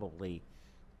past probably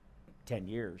 10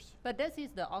 years. But this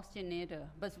is the oxygenator.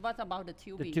 But what about the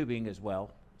tubing? The tubing as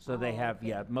well. So they Oh, have, okay.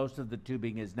 yeah, most of the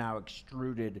tubing is now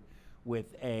extruded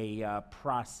with a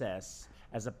process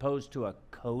as opposed to a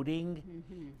coating,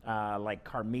 like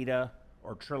Carmita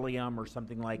or Trillium or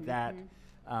something like that.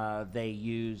 They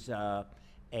use a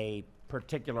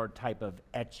particular type of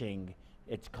etching.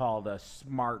 It's called a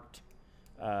smart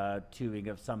tubing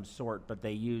of some sort, but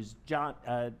they use, Jim,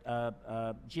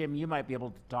 you might be able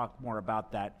to talk more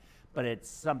about that, but it's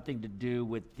something to do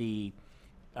with the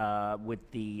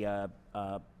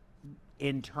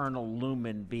internal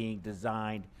lumen being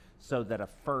designed so that a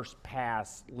first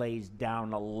pass lays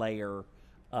down a layer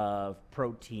of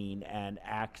protein and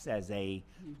acts as a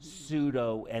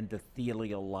pseudo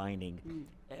endothelial lining.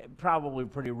 Probably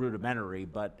pretty rudimentary,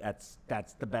 but that's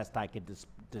the best I could just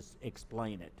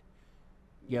explain it.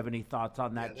 You have any thoughts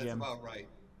on that, that's Jim? about right.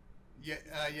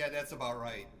 Yeah, that's about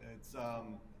right. It's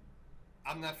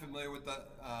I'm not familiar with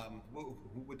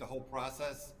the whole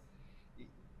process.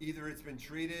 Either it's been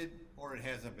treated or it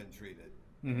hasn't been treated.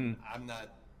 I'm not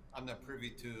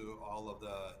privy to all of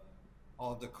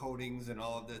the coatings and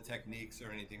all of the techniques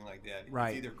or anything like that.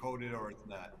 Right. It's either coated or it's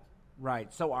not.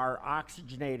 Right. So our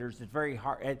oxygenators, it's very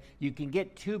hard. You can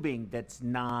get tubing that's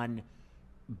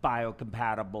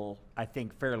non-biocompatible, I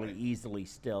think, fairly easily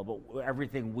still. But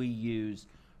everything we use,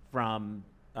 from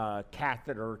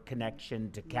catheter connection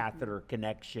to catheter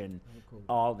connection,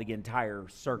 all the entire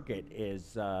circuit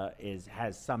has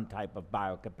some type of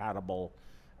biocompatible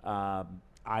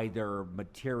either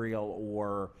material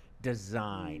or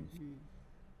design.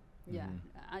 Yeah,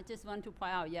 I just want to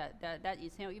point out, that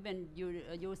is how even you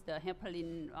use the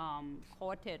heparin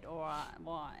coated or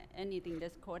anything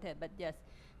that's coated, but yes,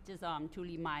 just to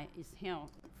remind, it's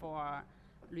help for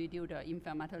reduce the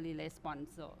inflammatory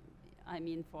response. So, I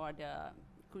mean, for the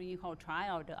clinical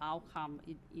trial, the outcome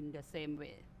is in the same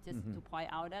way. Just to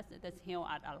point out that's help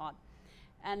us a lot.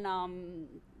 And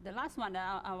the last one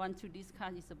that I want to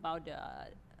discuss is about the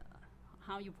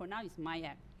how you pronounce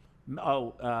MIAC.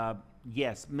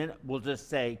 Yes, we'll just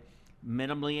say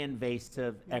minimally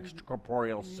invasive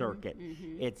extracorporeal circuit.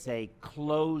 It's a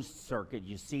closed circuit.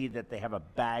 You see that they have a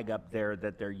bag up there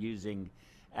that they're using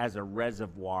as a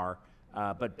reservoir,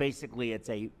 but basically it's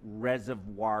a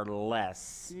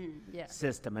reservoir-less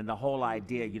system. And the whole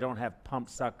idea, you don't have pump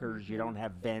suckers, you don't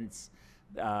have vents,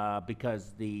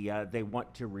 because they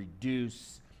want to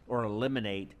reduce or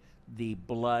eliminate the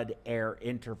blood-air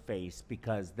interface,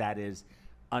 because that is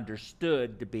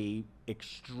understood to be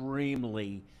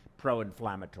extremely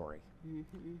pro-inflammatory.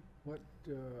 What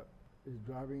is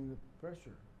driving the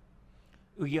pressure?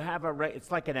 You have it's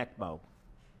like an ECMO.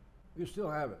 You still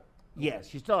have it.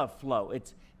 Yes, you still have flow.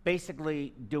 It's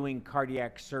basically doing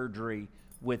cardiac surgery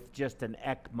with just an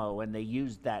ECMO, and they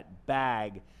use that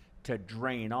bag to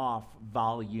drain off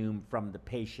volume from the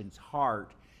patient's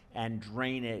heart and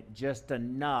drain it just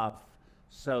enough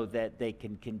so that they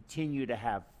can continue to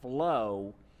have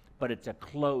flow, but it's a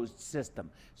closed system.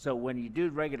 So when you do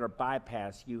regular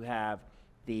bypass, you have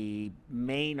the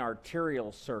main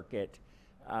arterial circuit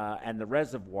and the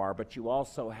reservoir, but you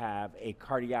also have a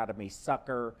cardiotomy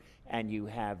sucker and you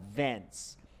have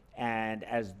vents. And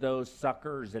as those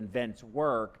suckers and vents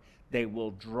work, they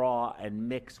will draw and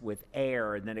mix with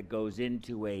air, and then it goes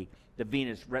into the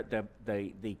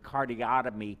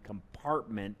cardiotomy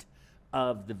compartment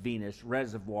of the venous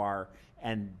reservoir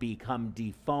and become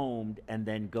defoamed and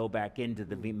then go back into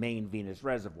the main venous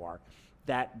reservoir.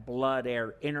 That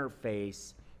blood-air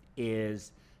interface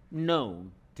is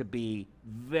known to be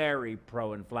very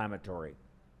pro-inflammatory.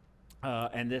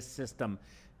 And this system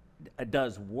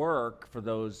does work for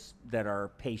those that are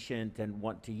patient and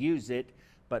want to use it,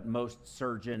 but most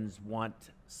surgeons want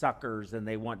suckers and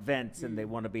they want vents and they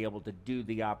want to be able to do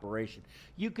the operation.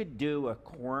 You could do a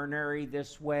coronary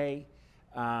this way.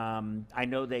 I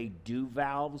know they do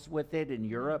valves with it in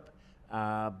Europe,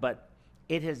 but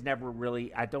it has never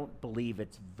really, I don't believe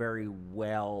it's very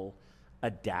well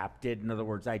adapted. In other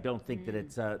words, I don't think that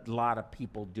it's a lot of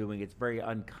people doing it. It's very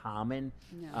uncommon,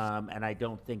 and I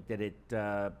don't think that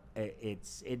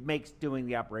it makes doing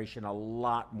the operation a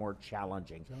lot more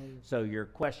challenging. So your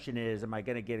question is, am I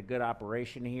going to get a good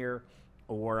operation here,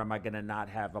 or am I going to not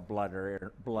have a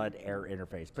blood-air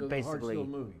interface? But So basically, the heart's still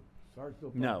moving. The heart's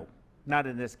still no, pumping. not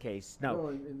in this case. No,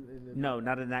 No, no,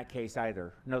 not in that case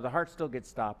either. No, the heart still gets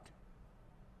stopped.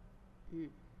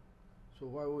 So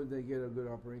why would they get a good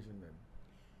operation then?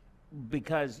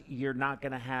 Because you're not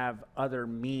going to have other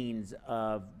means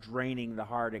of draining the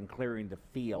heart and clearing the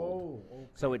field. Oh, okay.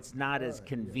 So it's not as Alright,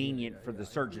 yeah, convenient yeah, for the yeah.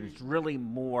 surgeon. It's really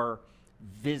more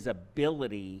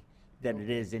visibility than it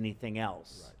is anything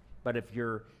else. Right. But if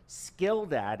you're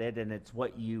skilled at it and it's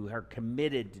what you are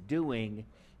committed to doing,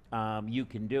 you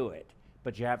can do it.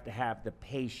 But you have to have the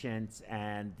patience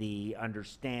and the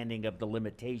understanding of the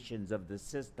limitations of the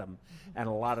system. And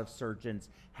a lot of surgeons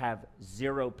have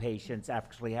zero patience,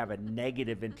 actually have a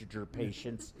negative integer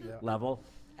patience Yeah. level,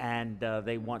 and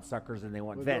they want suckers and they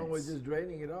want What's vents. wrong with just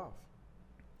draining it off?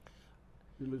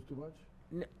 You lose too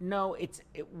much? No,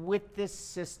 with this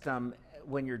system,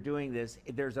 when you're doing this,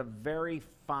 there's a very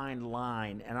fine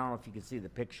line, and I don't know if you can see the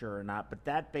picture or not, but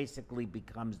that basically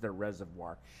becomes the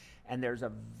reservoir. And there's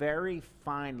a very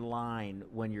fine line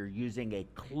when you're using a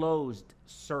closed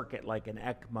circuit like an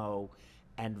ECMO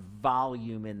and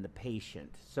volume in the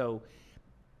patient. So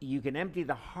you can empty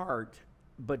the heart,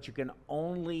 but you can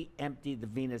only empty the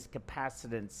venous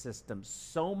capacitance system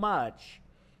so much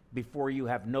before you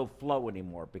have no flow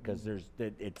anymore, because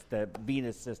it's the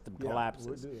venous system collapses.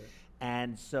 We'll do that.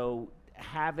 And so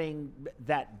having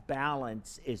that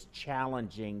balance is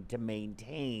challenging to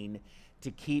maintain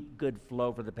to keep good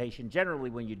flow for the patient. Generally,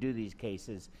 when you do these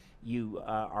cases, you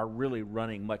are really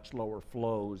running much lower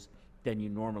flows than you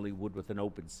normally would with an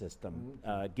open system.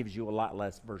 Gives you a lot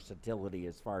less versatility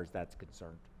as far as that's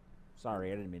concerned.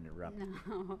 Sorry, I didn't mean to interrupt.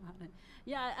 No.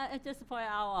 Yeah, I just point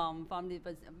out from the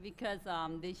because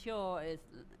the show is,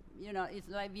 it's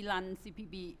like we run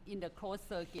CPB in the closed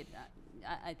circuit.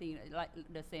 I think like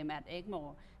the same at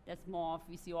ECMO. That's more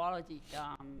physiology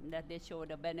that they show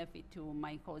the benefit to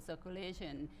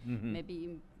microcirculation,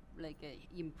 maybe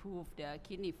improve the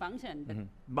kidney function.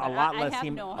 But A lot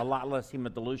less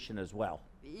hemodilution as well.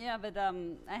 Yeah, but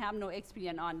I have no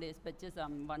experience on this, but just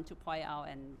want to point out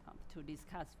and to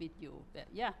discuss with you. But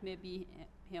yeah, maybe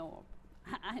help.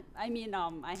 I mean,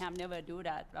 I have never do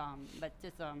that, but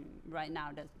just right now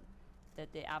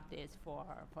that the updates for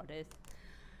this,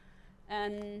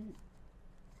 and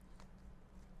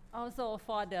also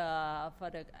for the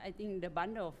I think the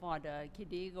bundle for the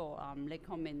KidneyGo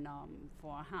recommend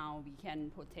for how we can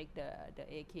protect the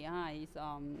AKIs.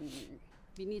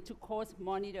 We need to close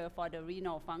monitor for the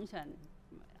renal function.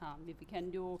 If we can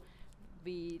do,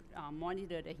 we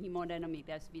monitor the hemodynamic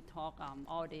as we talk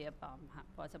all day about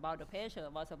what's about the pressure,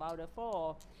 what's about the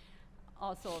flow.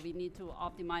 Also, we need to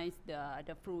optimize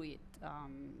the fluid.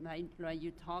 Like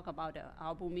you talk about the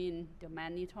albumin, the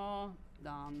mannitol.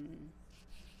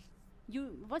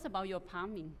 What about your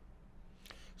priming?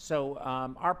 So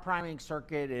our priming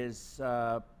circuit is,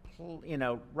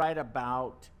 right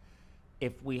about,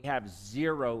 if we have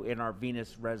 0 in our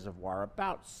venous reservoir,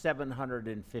 about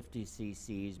 750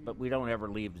 cc's, but we don't ever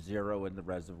leave 0 in the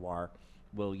reservoir.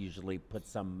 We'll usually put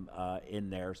some in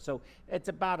there. So it's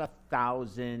about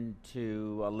 1,000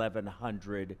 to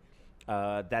 1,100.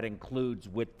 That includes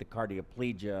with the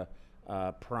cardioplegia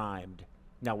primed.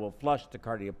 Now we'll flush the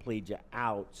cardioplegia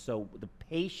out, so the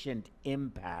patient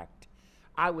impact,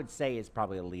 I would say, is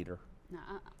probably 1 liter.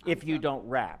 If you don't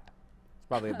wrap, it's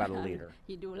probably about 1 liter.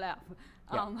 You do laugh.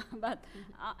 Yeah. But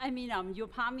I mean, your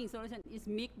priming solution is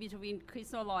mixed between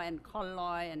crystalloid and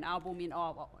colloid and albumin.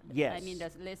 Yes. I mean,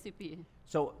 the recipe.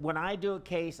 So when I do a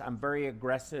case, I'm very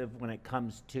aggressive when it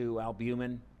comes to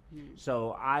albumin.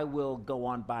 So I will go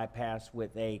on bypass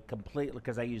with a complete,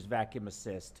 because I use vacuum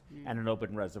assist and an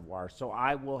open reservoir. So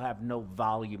I will have no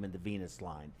volume in the venous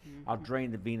line. I'll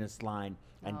drain the venous line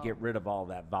and get rid of all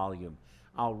that volume.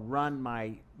 I'll run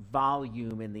my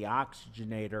volume in the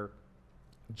oxygenator,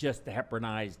 just the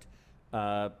heparinized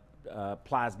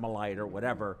plasma light or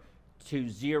whatever, to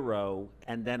 0,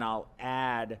 and then I'll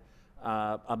add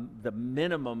the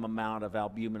minimum amount of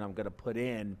albumin I'm going to put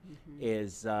in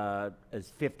is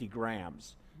 50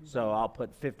 grams. So I'll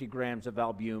put 50 grams of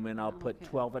albumin. I'll put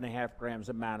 12.5 grams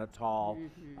of mannitol.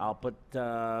 I'll put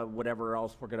whatever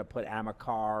else we're going to put,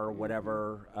 Amicar or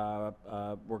whatever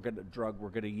drug we're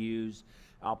going to use.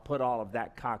 I'll put all of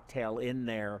that cocktail in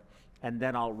there, and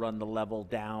then I'll run the level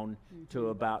down to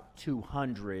about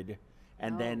 200.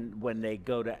 And then when they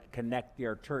go to connect the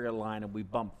arterial line and we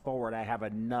bump forward, I have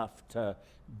enough to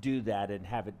do that and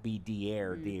have it be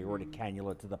de-aired, the aortic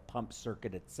cannula, to the pump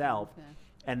circuit itself,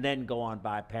 and then go on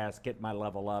bypass, get my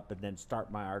level up, and then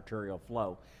start my arterial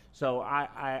flow. So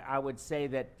I would say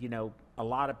that, a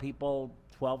lot of people,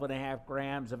 12.5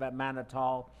 grams of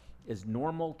mannitol is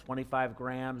normal, 25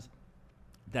 grams.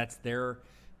 That's their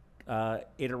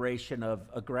iteration of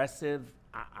aggressive.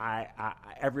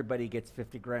 Everybody gets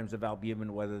 50 grams of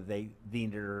albumin, whether they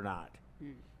need it or not.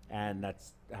 And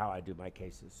that's how I do my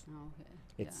cases.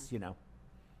 It's,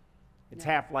 its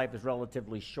half-life is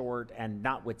relatively short, and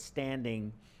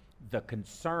notwithstanding the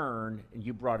concern, and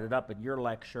you brought it up in your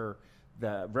lecture,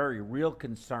 the very real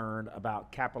concern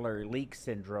about capillary leak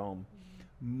syndrome,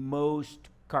 most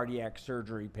cardiac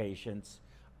surgery patients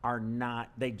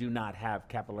they do not have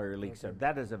capillary leak syndrome.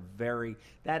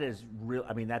 That is real.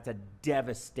 I mean, that's a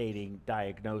devastating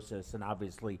diagnosis, and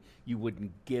obviously you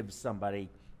wouldn't give somebody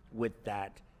with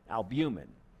that albumin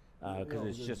because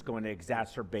it's just going to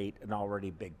exacerbate an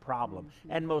already big problem.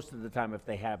 And most of the time, if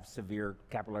they have severe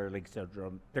capillary leak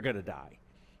syndrome, they're going to die,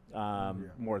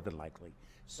 more than likely.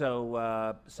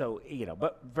 So,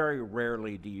 but very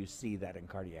rarely do you see that in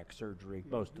cardiac surgery.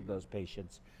 Most of those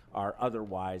patients are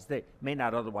otherwise, they may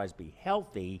not otherwise be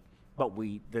healthy, but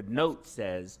the note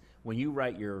says, when you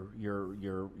write your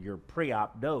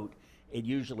pre-op note, it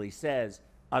usually says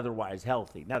otherwise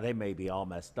healthy. Now, they may be all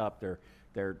messed up.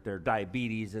 Their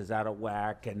diabetes is out of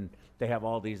whack, and they have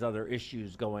all these other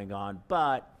issues going on,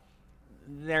 but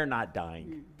they're not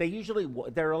dying.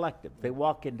 They're elective. They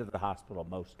walk into the hospital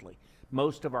mostly.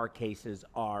 Most of our cases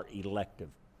are elective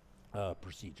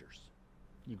procedures.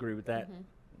 You agree with that?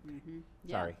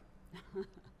 Sorry.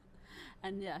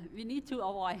 And we need to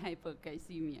avoid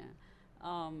hyperglycemia.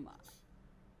 I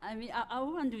mean, I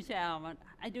want to share.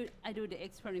 I do the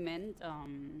experiment.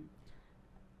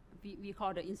 We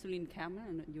call the insulin camp,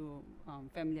 and you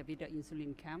familiar with the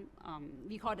insulin camp.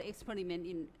 We call the experiment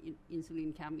in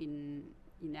insulin camp in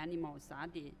animal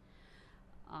study.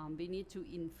 We need to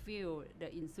infuse the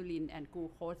insulin and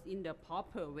glucose in the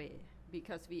proper way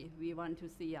because we want to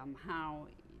see how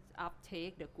it's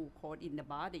uptake the glucose in the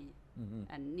body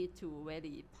and need to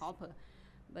very proper.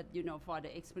 But for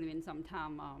the experiment,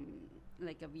 sometimes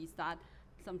we start,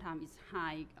 sometimes it's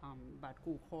high, but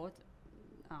glucose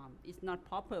is not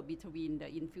proper between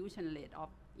the infusion rate of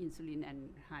insulin and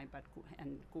high but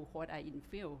and glucose are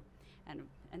infused.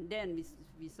 And then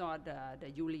we saw the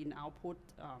urine output,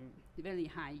 very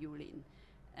high urine,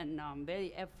 and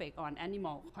very effect on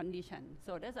animal condition.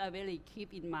 So that's I really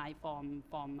keep in mind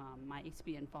from my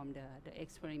experience from the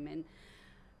experiment.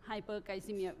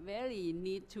 Hyperglycemia very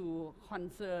need to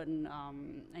concern.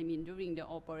 I mean, during the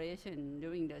operation,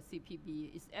 during the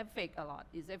CPB, it's affect a lot.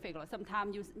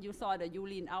 Sometimes you saw the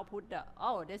urine output.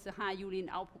 There's a high urine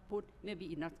output. Maybe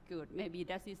it's not good. Maybe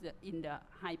that is in the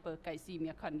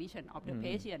hyperglycemia condition of the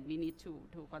patient. We need to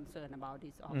concern about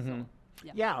this also.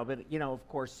 Yeah, but of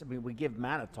course, I mean, we give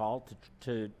mannitol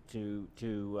to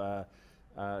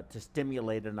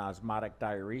stimulate an osmotic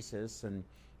diuresis, and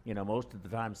most of the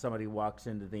time somebody walks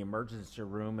into the emergency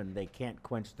room and they can't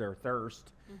quench their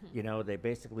thirst.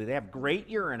 They have great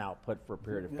urine output for a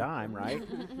period of time, right?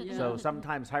 So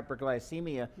sometimes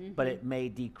hyperglycemia, but it may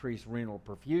decrease renal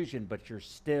perfusion, but you're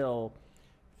still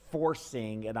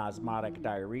forcing an osmotic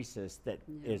diuresis that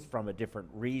is from a different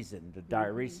reason. The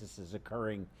diuresis is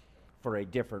occurring for a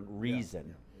different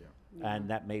reason. And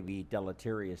that may be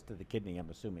deleterious to the kidney, I'm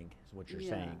assuming, is what you're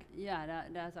saying. Yeah,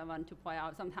 that's I want to point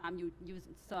out. Sometimes you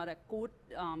saw the good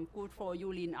for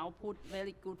urine output,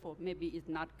 very good for, maybe it's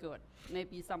not good.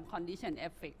 Maybe some condition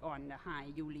affect on the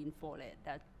high urine flow rate.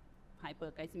 That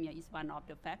hyperglycemia is one of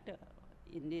the factor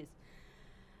in this.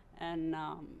 And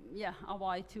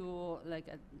avoid to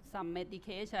some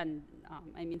medication.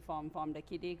 I mean, from the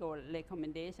clinical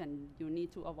recommendation, you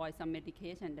need to avoid some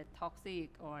medication that's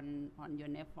toxic on your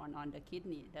nephron, on the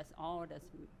kidney. That's all that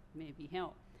maybe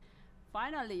help.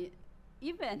 Finally,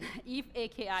 even if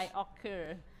AKI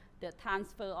occur, the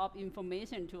transfer of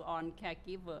information to on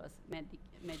caregivers,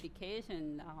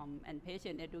 medication, and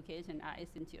patient education are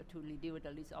essential to reduce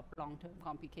the risk of long-term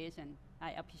complication.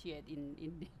 I appreciate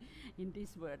in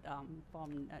this word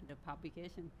from the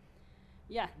publication.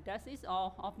 Yeah, that is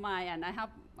all of mine, and I have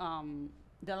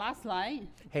the last slide.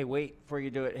 Hey, wait before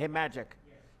you do it. Hey, Magic,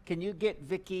 can you get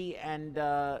Vicky and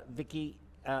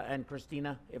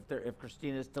Christina if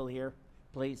Christina's still here,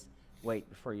 please? Wait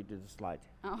before you do the slide.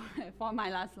 Oh, for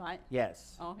my last slide?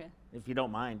 Yes. Okay. If you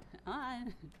don't mind.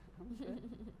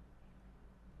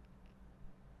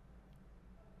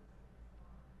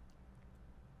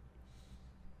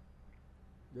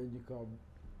 Then you call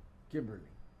Kimberly.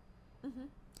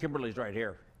 Kimberly's right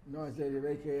here. No, I said if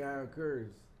AKI occurs.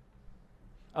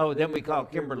 Oh, then we call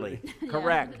Kimberly.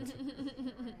 Correct.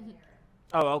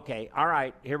 Oh, okay. All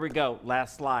right. Here we go.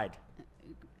 Last slide.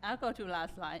 I'll go to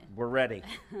last slide. We're ready.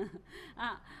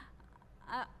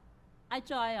 I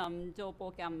joined Joe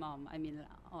program. I mean,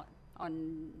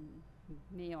 on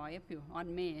May or April.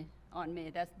 On May.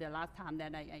 That's the last time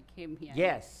that I came here.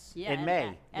 Yes. In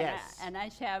May. Yes. And I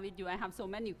share with you. I have so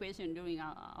many questions during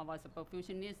I was a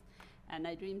perfusionist, and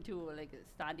I dream to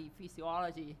study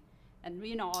physiology, and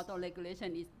renal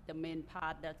autoregulation is the main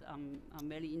part that I'm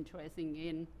very interested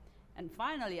in. And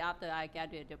finally, after I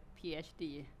graduated the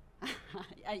Ph.D.,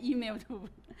 I email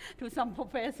to some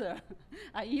professor.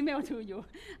 I email to you.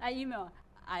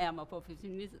 I am a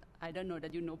perfusionist. I don't know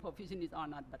that you know perfusionist or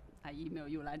not, but I email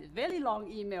you like this. Very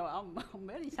long email. I'm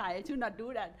very shy. I should not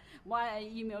do that. Why I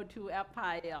email to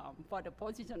apply for the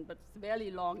position, but it's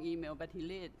very long email, but he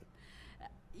late.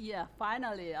 Yeah,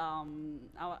 finally, I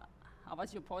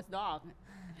was your postdoc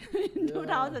in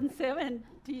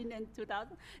 2017 and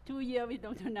 2 years with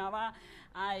Dr. Navar.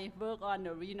 I work on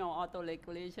the renal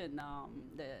autoregulation,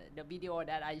 the video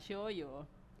that I show you.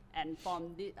 And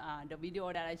from the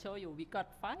video that I show you, we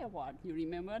got 5 awards. You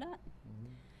remember that?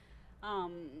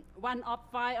 One of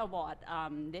 5 awards,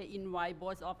 they invite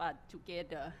both of us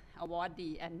together,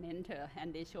 awardee and mentor,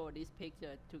 and they show this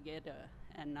picture together.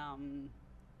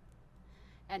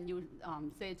 And you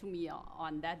say to me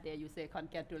on that day, you say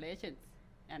congratulations,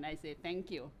 and I say thank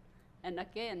you. And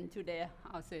again today,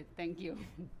 I'll say thank you,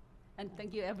 and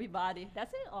thank you everybody.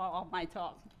 That's it, all of my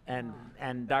talk. And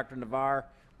Dr. Navar,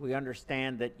 we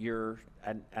understand that you're,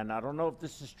 and I don't know if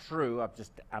this is true,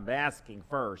 I'm asking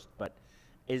first, but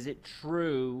is it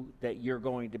true that you're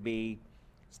going to be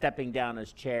stepping down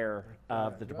as chair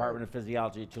of the Department of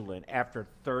Physiology at Chulabhorn after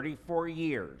 34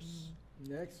 years?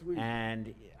 Next week.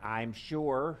 And I'm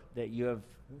sure that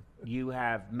you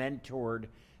have mentored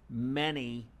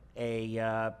many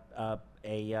a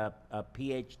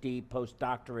PhD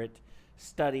postdoctorate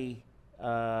study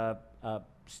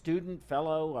student,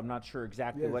 fellow, I'm not sure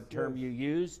exactly what term you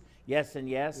use. Yes and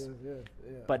yes.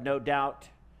 But no doubt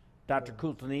Dr.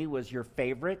 Kulthinee was your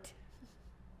favorite.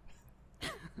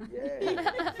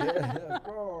 Of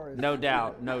course. No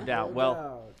doubt, no doubt.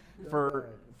 Well,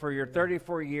 for your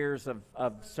 34 years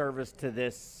of service to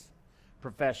this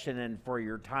profession and for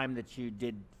your time that you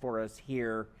did for us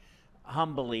here,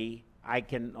 humbly, I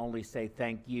can only say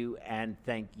thank you and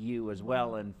thank you as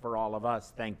well, and for all of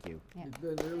us, thank you. Yeah. It's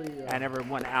been really, And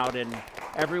everyone out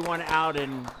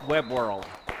in web world.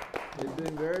 it's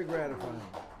been very gratifying.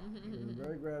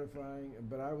 Very gratifying,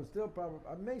 but I will still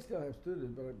I may still have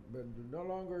students, but no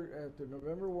longer, after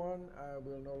November 1, I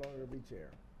will no longer be chair.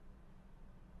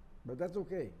 But that's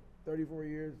okay. 34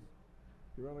 years,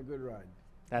 you're on a good ride.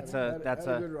 That's Had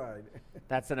a good ride.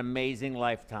 That's an amazing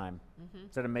lifetime.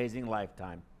 It's an amazing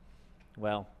lifetime.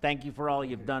 Well, thank you for all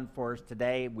you've done for us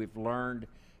today. We've learned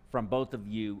from both of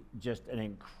you just an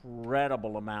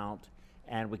incredible amount,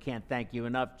 and we can't thank you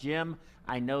enough. Jim,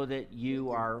 I know that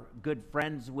you are good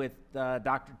friends with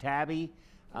Dr. Tabby.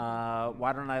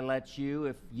 Why don't I let you,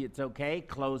 if it's okay,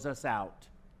 close us out.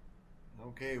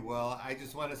 Okay, well, I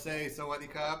just want to say, Sawadee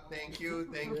Krap, thank you.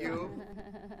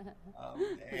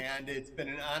 And it's been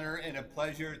an honor and a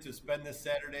pleasure to spend this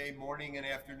Saturday morning and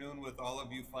afternoon with all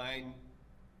of you fine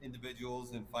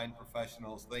individuals and fine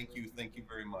professionals. Thank you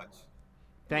very much.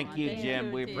 Thank you, Thank Jim.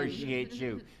 you, We Jim. appreciate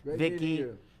you. Great meeting Vicki,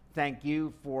 you. thank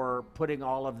you for putting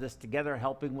all of this together,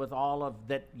 helping with all of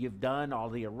that you've done, all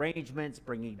the arrangements,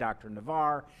 bringing Dr.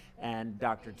 Navar and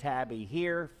Dr. Tabby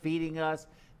here, feeding us.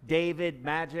 David,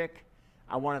 Magic,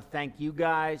 I want to thank you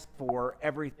guys for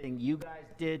everything you guys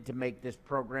did to make this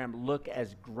program look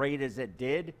as great as it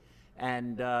did.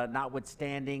 And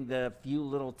notwithstanding the few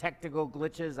little technical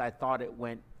glitches, I thought it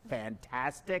went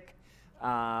fantastic.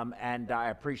 And I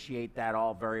appreciate that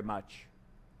all very much.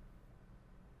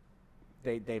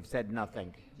 They've said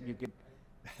nothing. You could,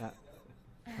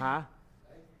 huh?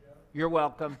 You're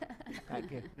welcome.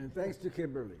 Thank you. And thanks to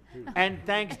Kimberly, too. And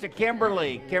thanks to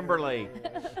Kimberly.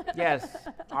 Yes,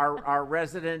 our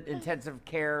resident intensive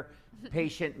care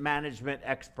patient management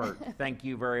expert. Thank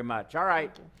you very much. All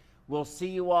right, we'll see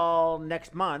you all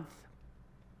next month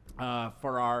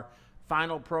for our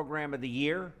final program of the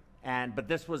year. But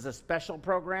this was a special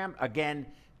program. Again,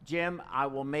 Jim, I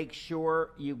will make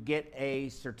sure you get a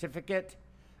certificate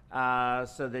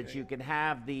so that you can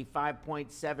have the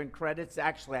 5.7 credits.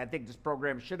 Actually, I think this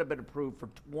program should have been approved for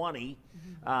 20,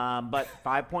 but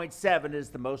 5.7 is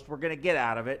the most we're going to get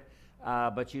out of it.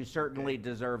 But you certainly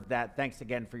deserve that. Thanks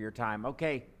again for your time.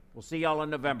 Okay, we'll see y'all in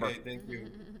November. Okay, thank you.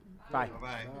 Bye.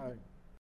 Bye-bye. All right.